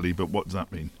against Italy, but what does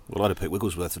that mean? Well, I'd have picked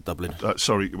Wigglesworth of Dublin.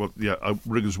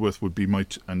 Wigglesworth would be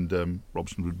and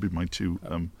Robson would be my 2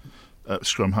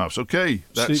 scrum halves. Okay,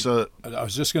 that's. I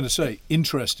was just going to say,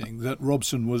 interesting that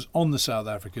Robson was on the South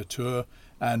Africa tour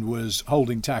and was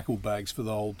holding tackle bags for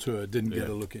the whole tour. Didn't get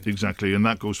a look in. Exactly, and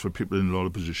that goes for people in a lot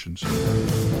of positions.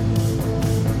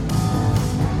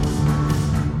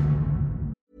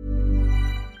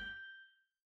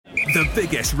 The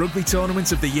biggest rugby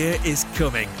tournament of the year is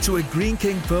coming to a Green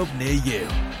King pub near you.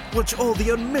 Watch all the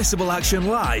unmissable action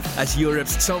live as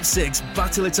Europe's top 6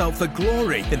 battle it out for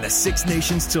glory in the Six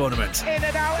Nations tournament. In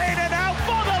and out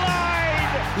for the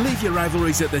line! Leave your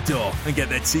rivalries at the door and get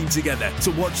their team together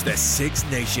to watch the Six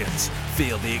Nations.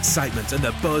 Feel the excitement and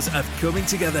the buzz of coming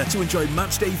together to enjoy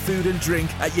matchday food and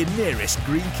drink at your nearest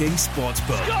Green King sports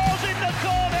pub. Scores in the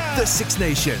corner! The Six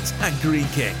Nations and Green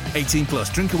King. 18+,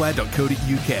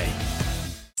 drinkaware.co.uk.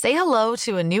 Say hello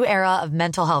to a new era of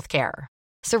mental health care.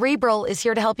 Cerebral is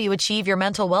here to help you achieve your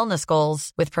mental wellness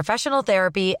goals with professional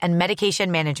therapy and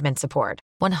medication management support.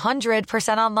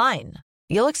 100% online.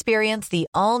 You'll experience the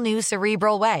all-new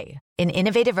Cerebral Way, an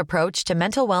innovative approach to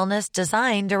mental wellness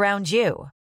designed around you.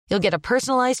 You'll get a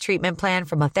personalized treatment plan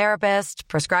from a therapist,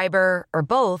 prescriber, or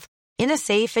both in a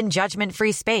safe and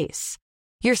judgment-free space.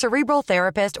 Your Cerebral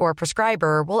therapist or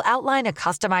prescriber will outline a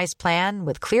customized plan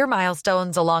with clear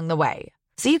milestones along the way,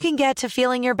 so you can get to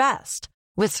feeling your best.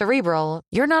 With Cerebral,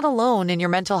 you're not alone in your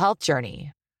mental health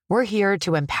journey. We're here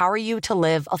to empower you to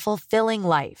live a fulfilling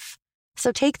life.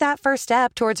 So take that first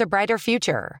step towards a brighter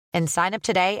future and sign up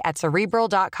today at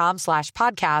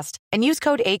Cerebral.com/podcast and use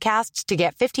code ACAST to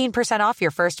get 15% off your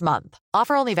first month.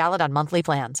 Offer only valid on monthly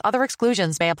plans. Other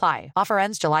exclusions may apply. Offer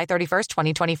ends July 31st,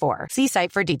 2024. See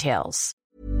site for details.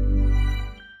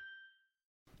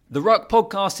 The Ruck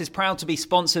podcast is proud to be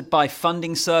sponsored by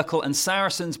Funding Circle, and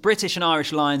Saracens, British and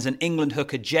Irish Lions and England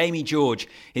hooker Jamie George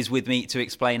is with me to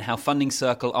explain how Funding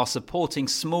Circle are supporting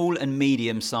small and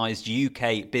medium-sized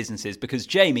UK businesses. Because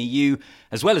Jamie, you,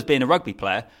 as well as being a rugby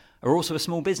player, are also a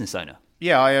small business owner.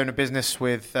 Yeah, I own a business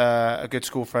with a good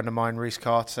school friend of mine, Rhys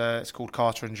Carter. It's called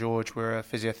Carter and George. We're a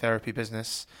physiotherapy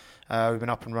business. We've been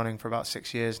up and running for about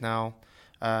 6 years now.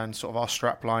 And sort of our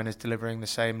strap line is delivering the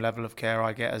same level of care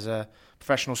I get as a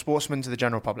professional sportsman to the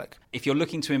general public. If you're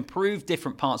looking to improve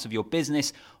different parts of your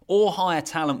business or hire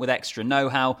talent with extra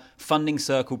know-how, Funding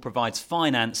Circle provides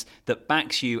finance that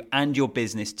backs you and your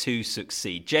business to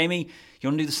succeed. Jamie, you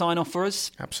want to do the sign-off for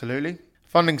us? Absolutely.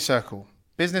 Funding Circle.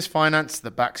 Business finance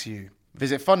that backs you.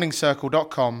 Visit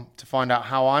fundingcircle.com to find out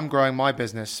how I'm growing my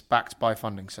business backed by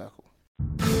Funding Circle.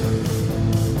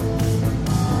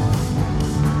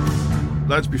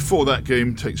 Lads, before that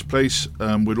game takes place,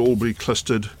 we'll all be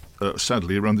clustered,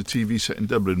 sadly, around the TV set in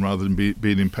Dublin rather than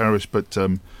being in Paris. But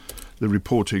the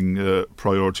reporting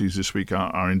priorities this week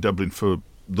are in Dublin for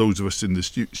those of us in the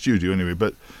studio anyway.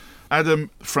 But Adam,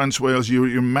 France, Wales,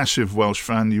 you're a massive Welsh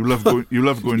fan. You love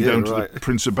going down to the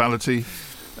Principality.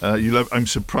 I'm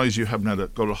surprised you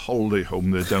haven't got a holiday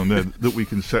home there down there that we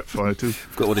can set fire to.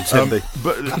 I've got one in Tenby.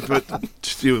 But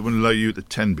Stuart wouldn't allow you to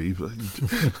Tenby.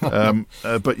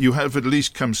 But you have at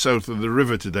least come south of the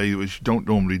river today, which you don't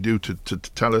normally do, to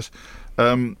tell us.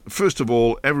 First of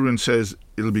all, everyone says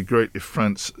it'll be great if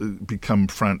France become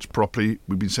France properly.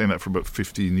 We've been saying that for about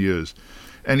 15 years.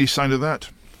 Any sign of that?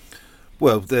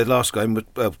 Well, their last game,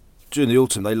 during the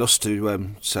autumn, they lost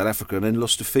to South Africa and then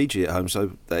lost to Fiji at home,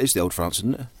 so that is the old France,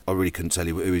 isn't it? I really couldn't tell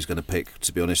you who he's going to pick,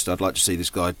 to be honest. I'd like to see this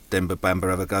guy, Demba Bamba,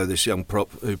 have a go, this young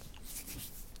prop, who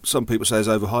some people say is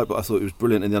overhyped, but I thought he was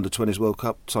brilliant in the Under-20s World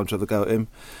Cup. Time to have a go at him.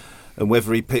 And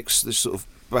whether he picks this sort of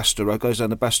Bastereau, goes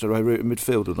down the Bastereau route in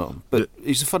midfield or not. But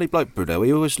he's a funny bloke, Brunel.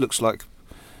 He always looks like...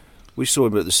 We saw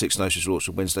him at the Six Nations launch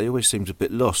on Wednesday. He always seems a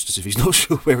bit lost, as if he's not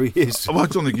sure where he is. Oh, I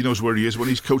don't think he knows where he is when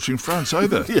he's coaching France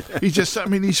either. Yeah. He's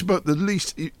about the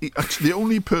least. Actually, the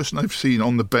only person I've seen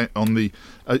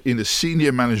in a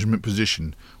senior management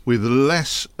position with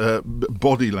less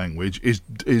body language is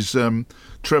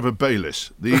Trevor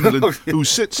Bayliss, the England who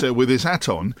sits there with his hat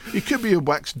on. He could be a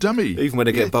wax dummy, even when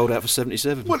they get bowled out for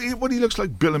 77. Well, he looks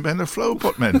like Bill and Ben of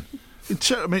Flowpot Men.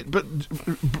 But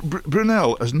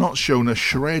Brunel has not shown a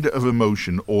shred of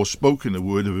emotion or spoken a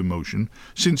word of emotion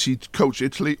since he coached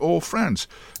Italy or France.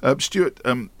 Stuart,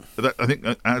 I think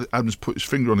Adam's put his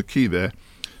finger on the key there.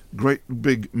 Great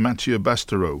big Mathieu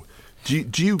Bastereau.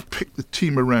 Do you pick the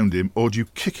team around him or do you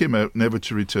kick him out never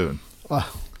to return? Well,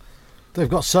 they've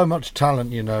got so much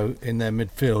talent, in their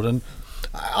midfield, and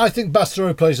I think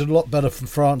Bastereau plays a lot better for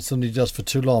France than he does for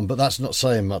Toulon, but that's not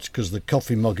saying much because the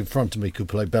coffee mug in front of me could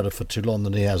play better for Toulon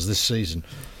than he has this season.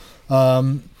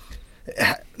 I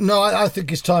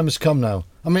think his time has come now.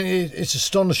 I mean, it's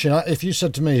astonishing. If you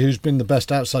said to me who's been the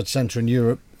best outside centre in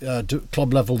Europe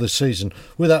club level this season,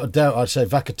 without a doubt I'd say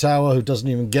Vakatawa, who doesn't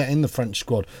even get in the French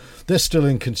squad. They're still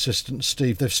inconsistent,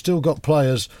 Steve. They've still got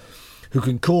players who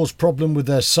can cause problem with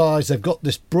their size. They've got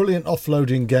this brilliant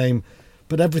offloading game,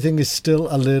 but everything is still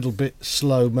a little bit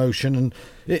slow motion. And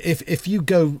if you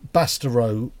go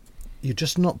Bastereau, you're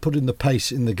just not putting the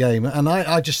pace in the game. And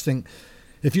I just think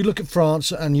if you look at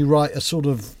France and you write a sort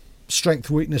of strength,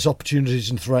 weakness, opportunities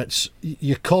and threats,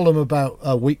 your column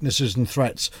about weaknesses and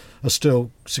threats are still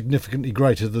significantly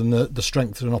greater than the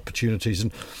strength and opportunities.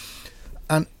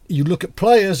 And you look at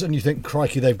players and you think,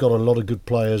 crikey, they've got a lot of good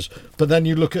players. But then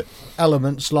you look at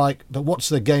elements like, but what's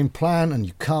their game plan? And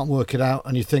you can't work it out.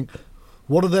 And you think,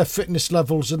 what are their fitness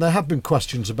levels? And there have been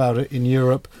questions about it in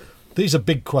Europe. These are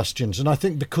big questions. And I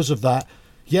think because of that,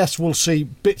 yes, we'll see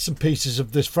bits and pieces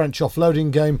of this French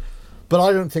offloading game. But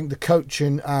I don't think the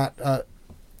coaching at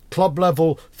club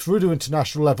level through to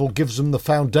international level gives them the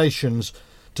foundations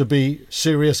to be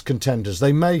serious contenders.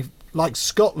 They may, like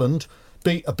Scotland,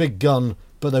 beat a big gun,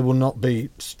 but they will not be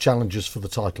challengers for the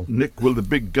title. Nick, will the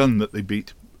big gun that they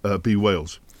beat be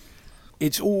Wales?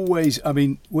 It's always,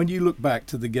 when you look back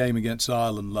to the game against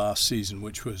Ireland last season,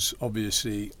 which was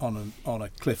obviously on a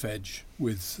cliff edge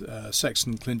with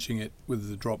Sexton clinching it with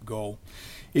the drop goal,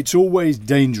 it's always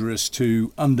dangerous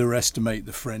to underestimate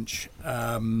the French.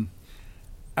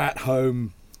 At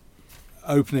home,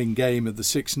 opening game of the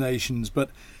Six Nations,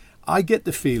 but I get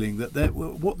the feeling that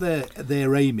what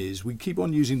their aim is, we keep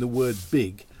on using the word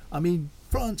big.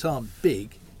 France aren't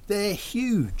big. They're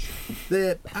huge.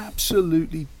 They're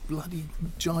absolutely bloody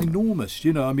ginormous.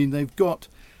 They've got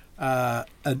a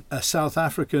South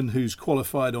African who's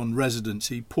qualified on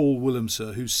residency, Paul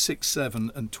Willemse, who's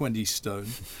 6'7" and 20 stone.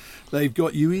 They've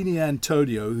got Uini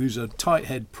Antonio, who's a tight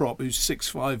head prop, who's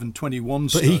 6'5" and 21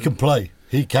 stone. But he can play.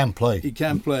 He can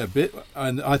play a bit,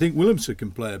 and I think Willemse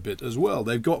can play a bit as well.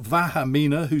 They've got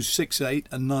Vahamina, who's 6'8"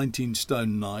 and 19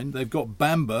 stone 9. They've got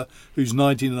Bamba, who's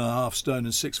 19.5 stone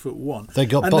and 6'1". They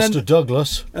got Buster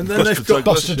Douglas. And then they've got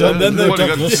Buster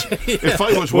Douglas. If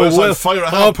I was Wales, I'd fire a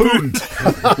harpoon.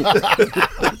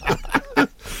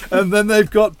 And then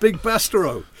they've got Big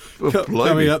Bastereau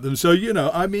coming at them. So,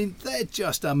 they're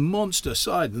just a monster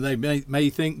side. And they may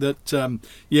think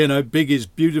that, big is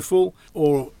beautiful,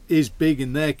 or is big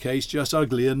in their case just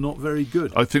ugly and not very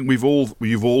good. I think you've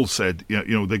all said,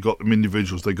 they got them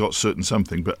individuals, they got certain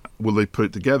something, but will they put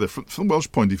it together? From Welsh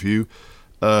point of view,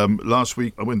 Last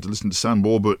week I went to listen to Sam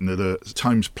Warburton at a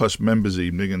Times Plus members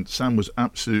evening, and Sam was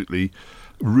absolutely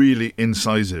really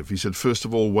incisive. He said, first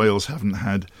of all, Wales haven't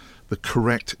had the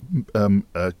correct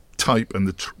type and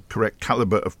the correct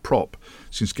calibre of prop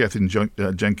since Gethin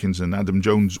Jenkins and Adam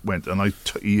Jones went, and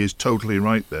he is totally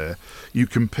right there. You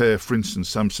compare, for instance,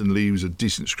 Samson Lee, who's a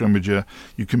decent scrummager,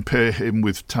 you compare him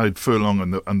with Tadhg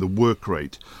Furlong and the work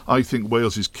rate. I think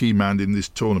Wales' key man in this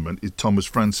tournament is Thomas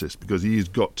Francis, because he's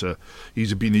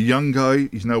been a young guy,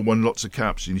 he's now won lots of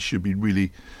caps, and he should be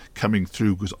really coming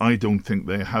through, because I don't think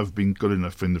they have been good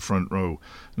enough in the front row.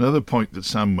 Another point that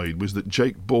Sam made was that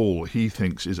Jake Ball, he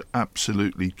thinks, is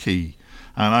absolutely key.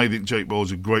 And I think Jake Ball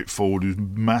is a great forward who's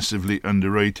massively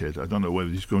underrated. I don't know whether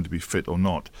he's going to be fit or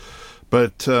not.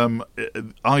 But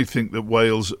I think that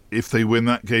Wales, if they win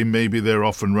that game, maybe they're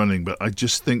off and running. But I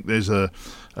just think there's a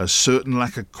certain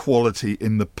lack of quality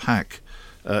in the pack,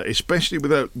 especially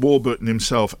without Warburton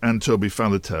himself and Toby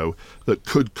Faletau, that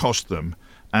could cost them.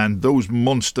 And those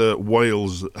monster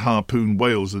whales, harpoon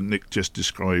whales that Nick just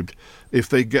described, if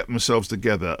they get themselves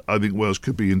together, I think Wales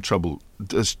could be in trouble.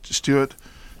 Stuart,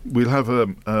 we'll have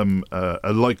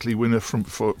a likely winner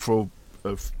for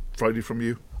Friday from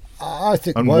you. I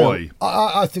think and Wales,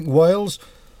 why? I think Wales.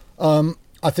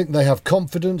 I think they have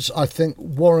confidence. I think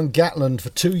Warren Gatland for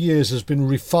 2 years has been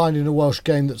refining a Welsh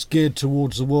game that's geared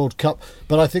towards the World Cup.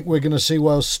 But I think we're going to see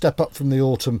Wales step up from the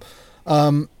autumn.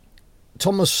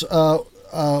 Thomas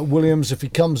Williams, if he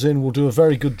comes in, will do a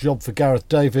very good job for Gareth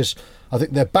Davis. I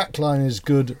think their backline is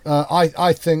good.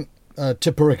 I think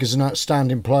Tipperick is an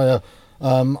outstanding player.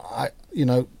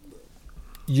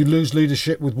 You lose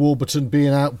leadership with Warburton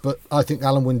being out, but I think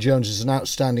Alan Wynne-Jones is an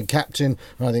outstanding captain,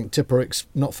 and I think Tipperick's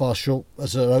not far short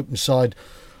as an open side.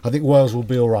 I think Wales will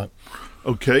be all right.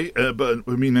 Okay, but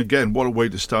I mean, again, what a way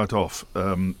to start off.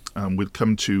 We'll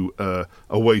come to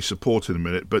away support in a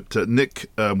minute. But Nick,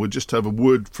 we'll just have a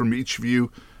word from each of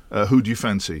you. Who do you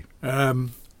fancy?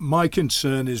 My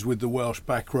concern is with the Welsh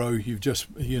back row. You've just,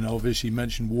 obviously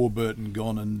mentioned Warburton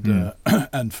gone and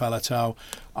and Faletau.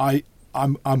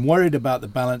 I'm worried about the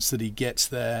balance that he gets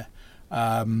there.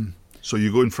 So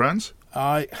you go in France?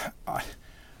 I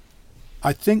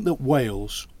think that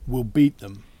Wales will beat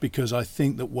them, because I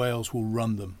think that Wales will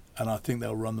run them, and I think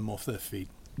they'll run them off their feet.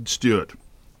 Stuart,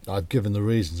 I've given the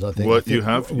reasons. I think. What you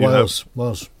have? Wales.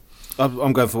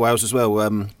 I'm going for Wales as well.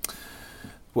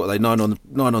 What are they? 9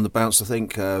 on the bounce, I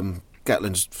think.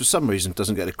 Gatland, for some reason,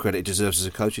 doesn't get the credit he deserves as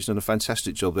a coach. He's done a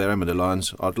fantastic job there, and with the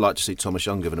Lions. I'd like to see Thomas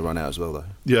Young given a run out as well, though.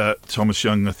 Yeah, Thomas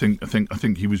Young. I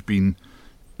think he was being.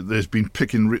 There's been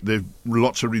picking. There's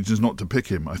lots of reasons not to pick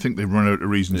him. I think they've run out of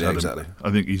reasons. Yeah, exactly.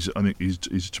 I think he's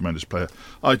a tremendous player.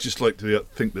 I just like to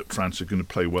think that France are going to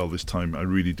play well this time. I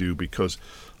really do, because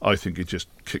I think it just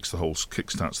kickstarts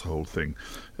the whole thing.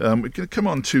 We're going to come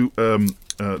on to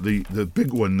the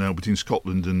big one now between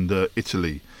Scotland and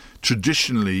Italy.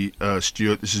 Traditionally,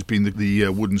 Stuart, this has been the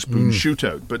wooden spoon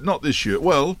shootout, but not this year.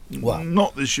 Well,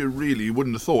 not this year, really. You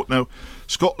wouldn't have thought. Now,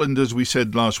 Scotland, as we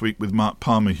said last week with Mark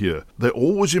Palmer here, they're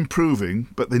always improving,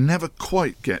 but they never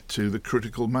quite get to the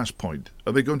critical mass point.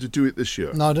 Are they going to do it this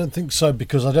year? No, I don't think so,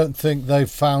 because I don't think they've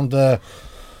found their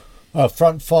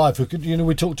front five who could.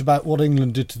 We talked about what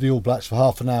England did to the All Blacks for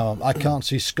half an hour. I can't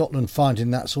see Scotland finding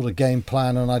that sort of game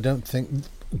plan, and I don't think,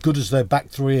 good as their back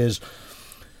three is,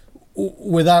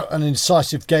 without an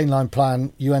incisive gain line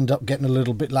plan, you end up getting a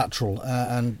little bit lateral,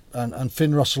 and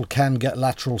Finn Russell can get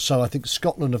lateral. So I think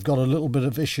Scotland have got a little bit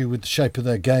of issue with the shape of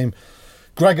their game.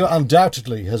 Gregor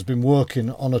undoubtedly has been working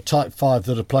on a type 5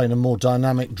 that are playing a more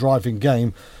dynamic driving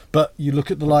game, but you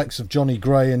look at the likes of Johnny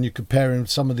Gray and you compare him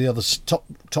with some of the other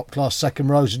top class second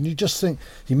rows, and you just think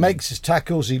he makes his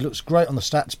tackles, he looks great on the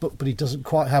stats book, but he doesn't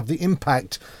quite have the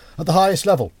impact at the highest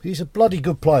level. He's a bloody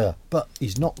good player, but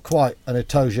he's not quite an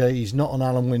Itoje, he's not an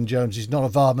Alan Wynne-Jones, he's not a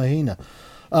Var Mahina.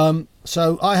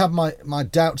 So I have my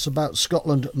doubts about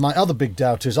Scotland. My other big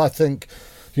doubt is, I think,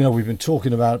 we've been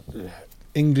talking about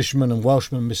Englishmen and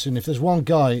Welshmen missing. If there's one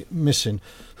guy missing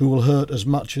who will hurt as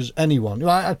much as anyone,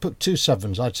 I'd put 2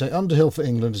 sevens. I'd say Underhill for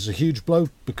England is a huge blow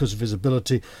because of his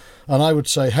ability, and I would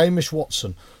say Hamish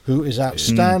Watson, who is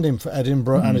outstanding for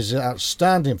Edinburgh and is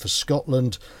outstanding for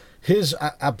Scotland. His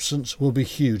absence will be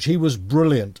huge. He was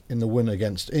brilliant in the win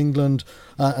against England.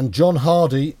 And John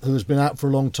Hardy, who has been out for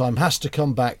a long time, has to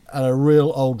come back at a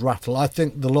real old rattle. I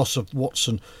think the loss of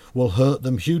Watson will hurt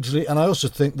them hugely. And I also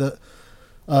think that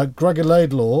Gregor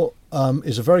Laidlaw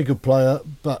is a very good player,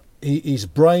 but he's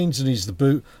brains and he's the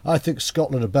boot. I think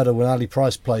Scotland are better when Ali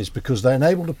Price plays, because they're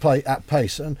able to play at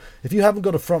pace. And if you haven't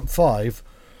got a front five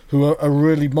who are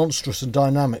really monstrous and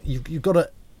dynamic, you've got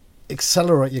to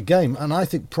accelerate your game. And I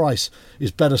think Price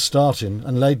is better starting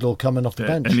and Laidlaw coming off the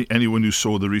bench. Anyone who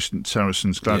saw the recent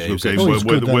Saracens Glasgow game,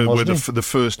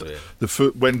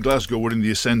 when Glasgow were in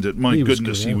the ascendant, my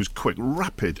goodness, he was quick,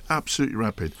 rapid, absolutely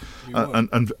rapid,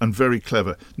 and very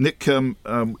clever. Nick,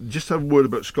 just have a word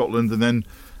about Scotland, and then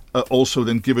also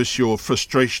then give us your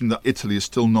frustration that Italy is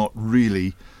still not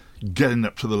really getting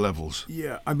up to the levels.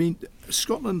 Yeah, I mean,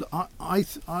 Scotland, I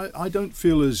don't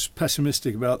feel as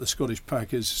pessimistic about the Scottish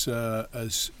pack as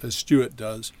Stuart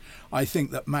does. I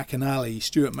think that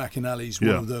Stuart McInally's one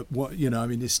of the,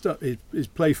 his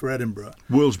play for Edinburgh.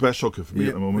 World's best hooker for me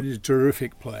at the moment. He's a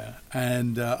terrific player.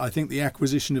 And I think the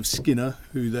acquisition of Skinner,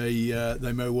 who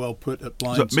they may well put at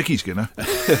blind. Is that Mickey Skinner?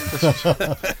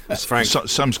 That's Frank.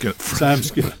 Sam Skinner.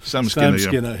 Sam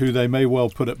Skinner, who they may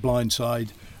well put at blindside.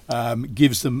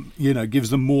 Gives them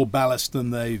more ballast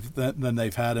than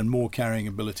they've had and more carrying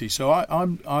ability. So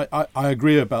I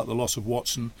agree about the loss of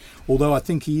Watson, although I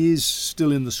think he is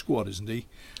still in the squad, isn't he?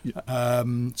 Yeah.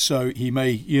 So he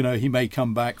may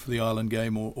come back for the Ireland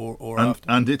game or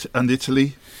after. And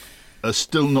Italy are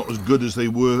still not as good as they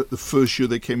were the first year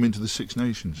they came into the Six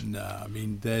Nations. No, I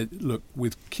mean look,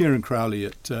 with Kieran Crowley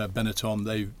at Benetton,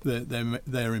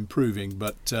 they're improving,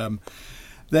 but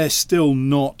they're still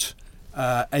not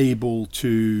able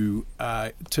to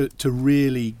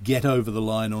really get over the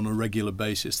line on a regular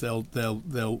basis.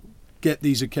 They'll get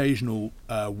these occasional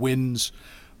wins,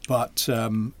 but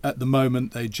at the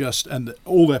moment and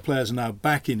all their players are now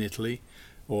back in Italy,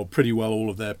 or pretty well all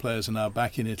of their players are now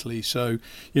back in Italy. So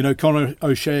Conor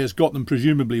O'Shea has got them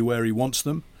presumably where he wants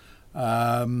them,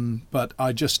 but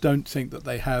I just don't think that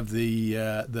they have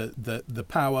the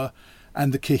power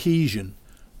and the cohesion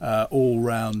all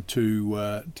round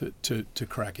to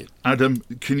crack it. Adam,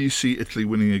 can you see Italy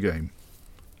winning a game?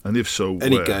 And if so,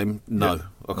 any where? game? No, yeah.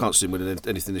 I can't see them winning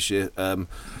anything this year.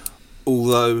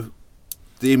 Although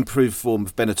the improved form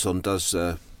of Benetton does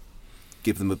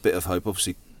give them a bit of hope.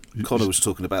 Obviously, Connor was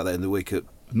talking about that in the week at.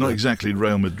 Not exactly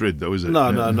Real Madrid, though, is it? No,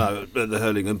 at the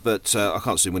Hurlingham, but I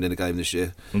can't see them winning a game this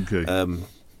year. Okay.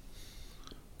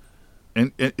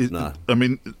 No. I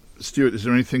mean, Stuart, is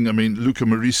there anything? I mean, Luca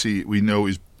Marisi, we know,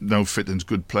 is now fit and is a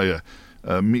good player.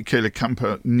 Michele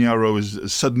Campagnaro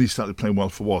has suddenly started playing well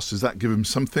for Wasps. Does that give him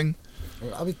something?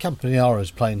 I mean, Campagnaro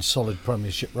is playing solid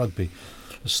Premiership rugby.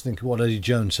 Just think of what Eddie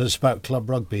Jones says about club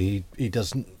rugby. He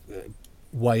doesn't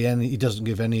he doesn't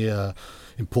give any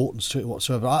importance to it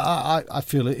whatsoever. I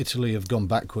feel that Italy have gone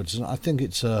backwards, and I think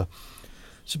it's a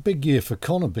big year for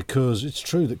Connor, because it's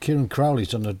true that Kieran Crowley's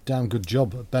done a damn good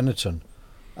job at Benetton,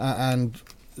 and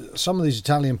some of these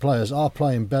Italian players are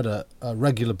playing better a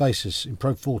regular basis in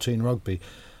Pro 14 rugby,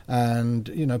 and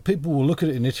people will look at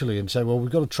it in Italy and say, well, we've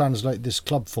got to translate this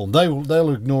club form.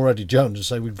 They'll ignore Eddie Jones and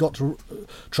say we've got to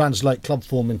translate club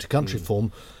form into country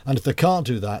form, and if they can't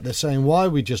do that, they're saying, why are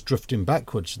we just drifting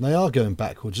backwards? And they are going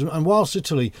backwards. And whilst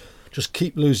Italy just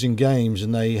keep losing games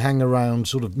and they hang around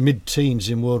sort of mid-teens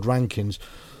in world rankings,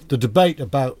 the debate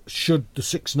about should the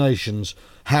Six Nations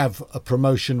have a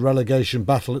promotion-relegation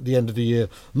battle at the end of the year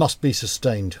must be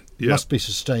sustained. Yeah. Must be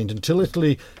sustained until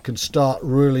Italy can start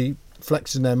really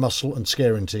flexing their muscle and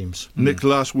scaring teams. Nick,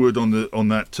 last word on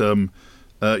that.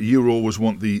 You always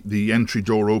want the entry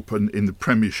door open in the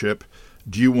Premiership.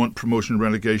 Do you want promotion and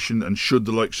relegation? And should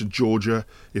the likes of Georgia,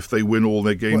 if they win all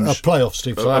their games... a playoff,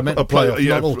 Steve. I meant a playoff,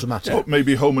 not automatic.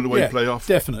 Maybe home and away playoff?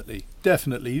 Definitely.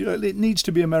 It needs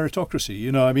to be a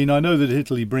meritocracy. I mean, I know that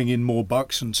Italy bring in more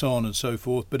bucks and so on and so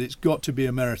forth, but it's got to be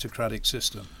a meritocratic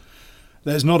system.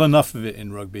 There's not enough of it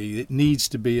in rugby. It needs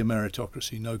to be a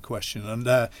meritocracy, no question.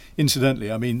 And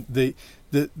incidentally, I mean, the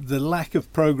lack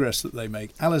of progress that they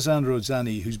make. Alessandro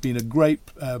Zanni, who's been a great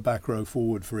back row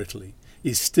forward for Italy,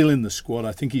 is still in the squad.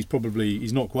 I think he's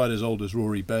not quite as old as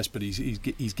Rory Best, but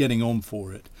he's getting on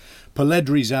for it.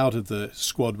 Pelledri's out of the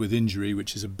squad with injury,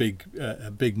 which is a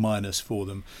big minus for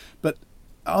them. But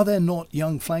are there not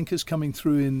young flankers coming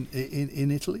through in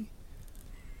Italy?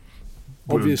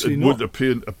 Obviously not. Would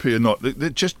appear not.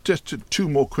 Just two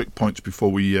more quick points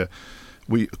before we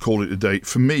call it a day.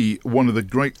 For me, one of the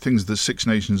great things the Six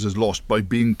Nations has lost by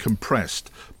being compressed,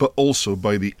 but also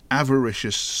by the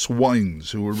avaricious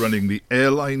swines who are running the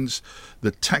airlines,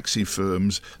 the taxi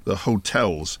firms, the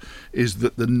hotels, is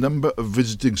that the number of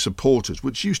visiting supporters,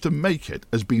 which used to make it,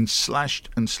 has been slashed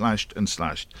and slashed and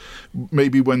slashed.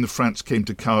 Maybe when the France came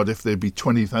to Cardiff, there'd be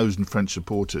 20,000 French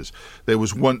supporters. There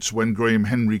was once, when Graham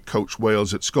Henry coached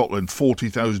Wales at Scotland,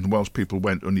 40,000 Welsh people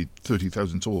went, only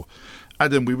 30,000 saw.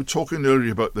 Adam, we were talking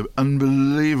earlier about the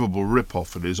unbelievable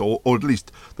rip-off it is, or at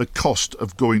least the cost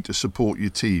of going to support your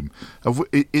team.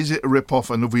 Is it a rip-off,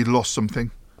 and have we lost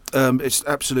something? It's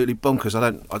absolutely bonkers. I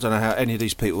don't know how any of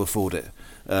these people afford it.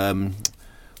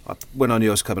 When I knew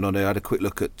I was coming on here, I had a quick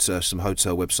look at some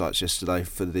hotel websites yesterday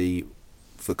for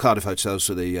Cardiff hotels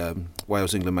for the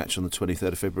Wales-England match on the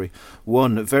 23rd of February.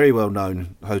 One very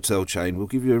well-known hotel chain will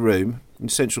give you a room in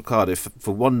central Cardiff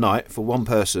for one night, for one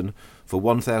person, for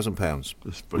 £1,000,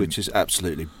 which is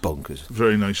absolutely bonkers.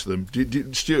 Very nice of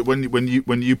them. Stuart, when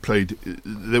you played,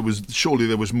 there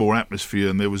was more atmosphere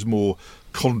and there was more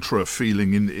contra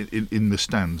feeling in the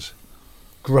stands.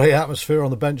 Great atmosphere on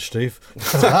the bench, Steve.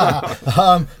 There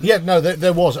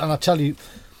was, and I tell you,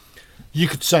 you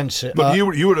could sense it. But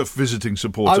you were a visiting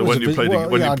supporter when you played.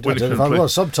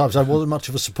 Sometimes I wasn't much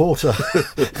of a supporter.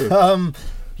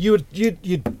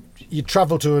 You'd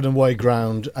travel to an away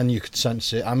ground and you could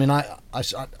sense it. I mean, I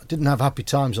didn't have happy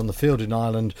times on the field in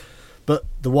Ireland, but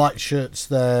the white shirts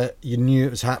there, you knew it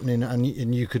was happening, and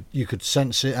you could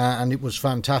sense it, and it was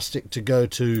fantastic to go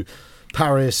to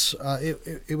Paris.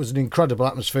 It was an incredible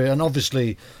atmosphere, and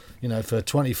obviously, for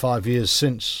 25 years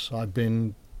since I've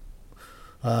been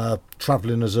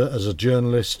travelling as a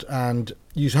journalist, and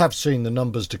you have seen the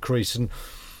numbers decrease. And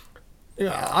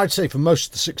I'd say for most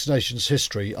of the Six Nations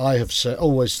history, I have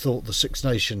always thought the Six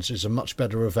Nations is a much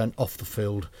better event off the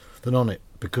field than on it,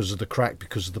 because of the crack,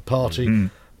 because of the party. Mm-hmm.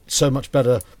 So much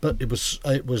better. But it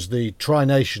was the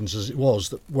Tri-Nations, as it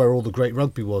was, where all the great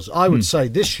rugby was. I would say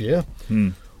this year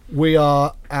we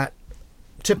are at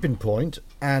tipping point,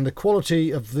 and the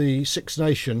quality of the Six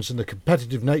Nations and the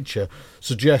competitive nature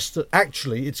suggests that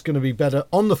actually it's going to be better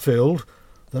on the field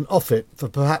than off it for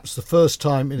perhaps the first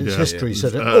time in its history. So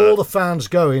that all the fans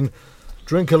go in,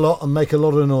 drink a lot and make a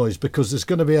lot of noise, because there's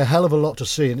going to be a hell of a lot to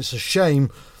see, and it's a shame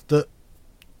that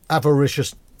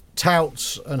avaricious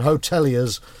touts and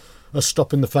hoteliers are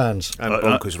stopping the fans. And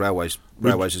bonkers railways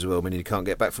as well. I mean, you can't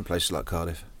get back from places like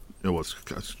Cardiff. Oh, it's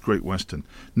Great Western.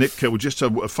 Nick, we'll just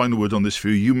have a final word on this for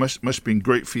you. You must have been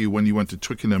great for you when you went to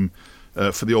Twickenham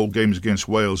for the old games against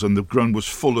Wales, and the ground was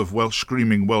full of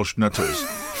screaming Welsh nutters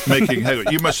making hay.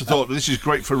 You must have thought, this is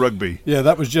great for rugby. Yeah,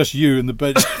 that was just you and the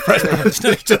bench press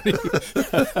next to you.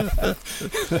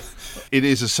 It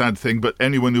is a sad thing, but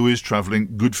anyone who is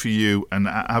travelling, good for you, and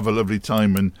have a lovely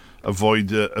time and avoid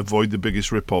the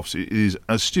biggest rip-offs. It is,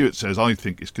 as Stuart says, I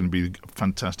think it's going to be a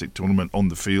fantastic tournament on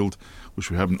the field,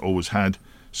 which we haven't always had.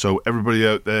 So everybody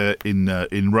out there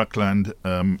in Ruckland,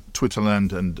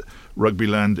 Twitterland and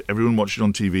Rugbyland, everyone watching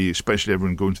on TV, especially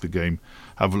everyone going to the game,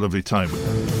 have a lovely time.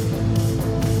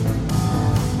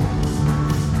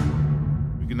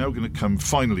 We're now going to come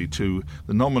finally to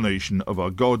the nomination of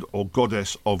our God or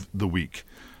Goddess of the Week.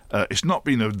 It's not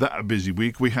been that busy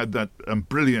week. We had that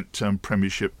brilliant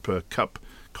Premiership Cup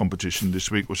competition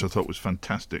this week, which I thought was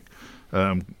fantastic.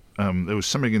 There was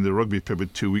something in the rugby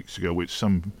pivot 2 weeks ago which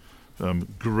some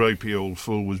gripey old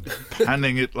fool was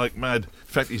panning it like mad. In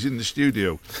fact, he's in the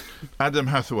studio. Adam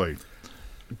Hathaway,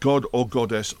 God or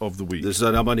Goddess of the Week.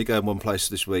 I'm only going one place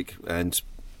this week, and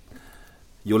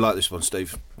you'll like this one,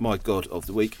 Steve. My God of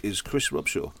the Week is Chris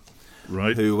Robshaw,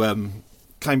 right? Who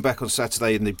came back on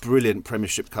Saturday in the brilliant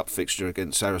Premiership Cup fixture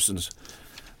against Saracens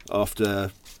after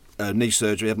knee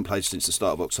surgery. Hadn't played since the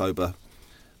start of October.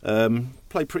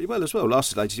 Played pretty well as well.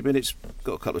 Lasted 80 minutes.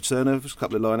 Got a couple of turnovers, a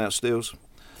couple of line-out steals.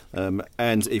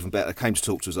 And even better, came to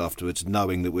talk to us afterwards,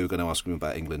 knowing that we were going to ask him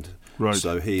about England. Right.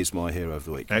 So he is my hero of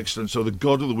the week. Excellent. So the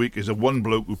God of the Week is a one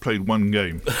bloke who played one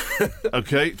game.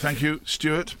 Okay, thank you.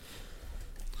 Stuart?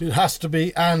 It has to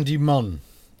be Andy Munn.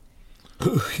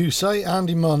 You say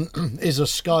Andy Munn is a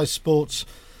Sky Sports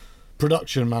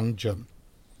production manager.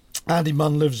 Andy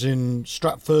Munn lives in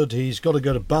Stratford. He's got to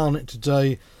go to Barnet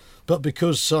today, but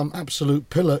because some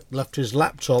absolute pillock left his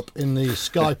laptop in the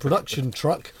Sky production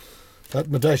truck at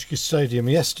Madejski Stadium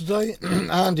yesterday,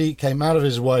 Andy came out of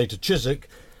his way to Chiswick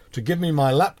to give me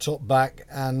my laptop back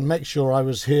and make sure I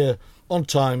was here on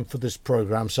time for this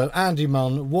programme. So Andy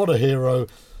Munn, what a hero.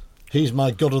 He's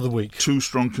my God of the Week. Two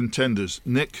strong contenders.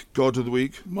 Nick, God of the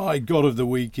Week? My God of the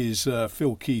Week is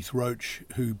Phil Keith Roach,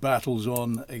 who battles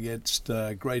on against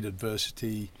great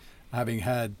adversity, having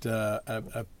had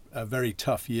a very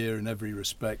tough year in every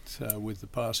respect with the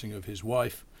passing of his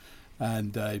wife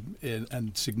and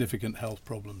significant health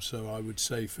problems. So I would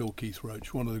say Phil Keith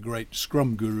Roach, one of the great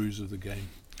scrum gurus of the game.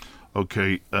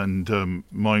 Okay, and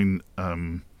mine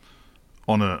on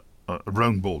a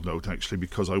round ball note, actually,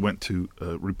 because I went to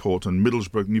report on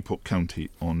Middlesbrough, Newport County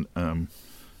on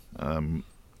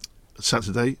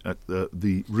Saturday at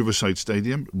the Riverside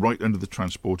Stadium, right under the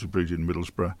Transporter Bridge in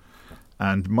Middlesbrough.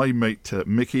 And my mate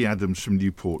Mickey Adams from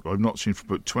Newport, who I've not seen for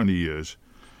about 20 years,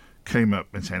 came up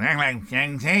and said, "Hello,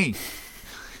 Jonesy."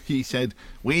 He said,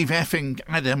 we've effing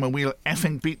had them and we'll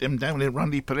effing beat them down in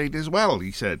Randy Parade as well,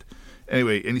 he said.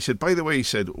 Anyway, and he said, by the way, he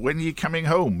said, when are you coming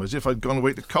home? As if I'd gone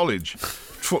away to college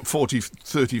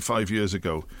 35 years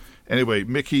ago. Anyway,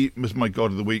 Mickey was my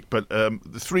God of the Week, but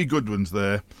the three good ones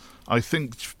there, I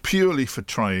think purely for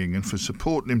trying and for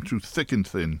supporting him through thick and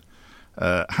thin.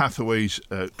 Hathaway's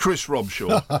Chris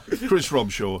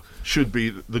Robshaw should be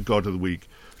the God of the Week.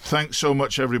 Thanks so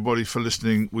much, everybody, for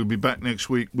listening. We'll be back next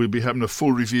week. We'll be having a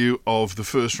full review of the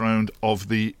first round of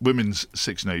the Women's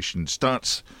Six Nations.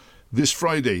 Starts this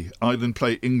Friday. Ireland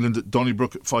play England at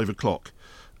Donnybrook at 5 o'clock.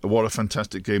 What a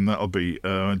fantastic game that'll be.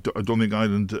 I don't think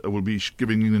Ireland will be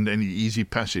giving England any easy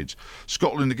passage.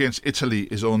 Scotland against Italy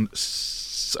is on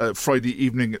Friday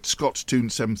evening at Scottstown,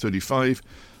 7:35.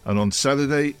 And on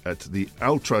Saturday at the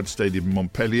Altrad Stadium in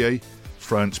Montpellier,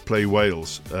 France play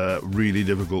Wales. Really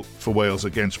difficult for Wales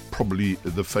against probably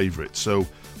the favourites. So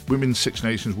Women's Six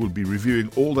Nations will be reviewing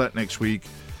all that next week.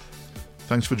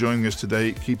 Thanks for joining us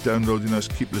today. Keep downloading us.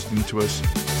 Keep listening to us.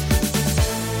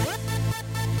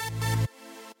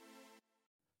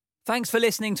 Thanks for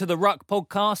listening to the Ruck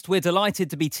podcast. We're delighted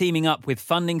to be teaming up with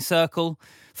Funding Circle.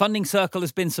 Funding Circle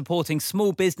has been supporting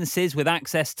small businesses with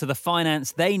access to the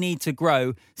finance they need to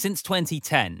grow since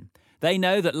 2010. They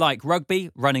know that, like rugby,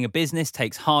 running a business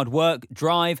takes hard work,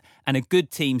 drive, and a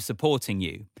good team supporting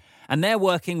you. And they're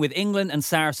working with England and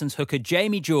Saracens hooker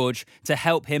Jamie George to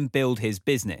help him build his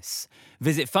business.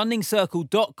 Visit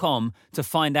fundingcircle.com to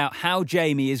find out how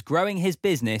Jamie is growing his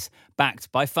business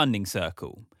backed by Funding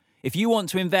Circle. If you want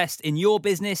to invest in your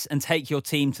business and take your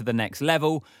team to the next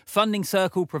level, Funding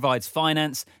Circle provides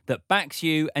finance that backs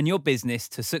you and your business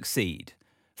to succeed.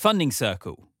 Funding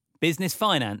Circle, business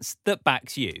finance that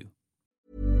backs you.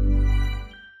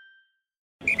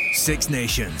 Six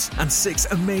nations and six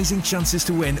amazing chances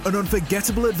to win an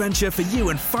unforgettable adventure for you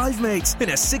and five mates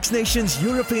in a Six Nations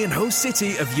European host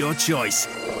city of your choice.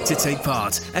 To take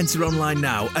part, enter online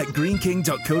now at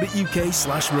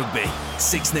greenking.co.uk/rugby.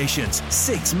 Six nations,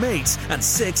 six mates, and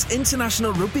six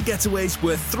international rugby getaways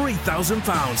worth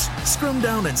 £3,000. Scrum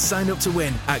down and sign up to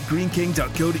win at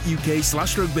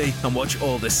greenking.co.uk/rugby and watch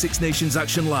all the Six Nations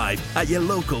action live at your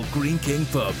local Green King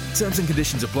pub. Terms and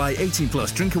conditions apply.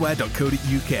 18+.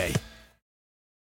 Drinkaware.co.uk.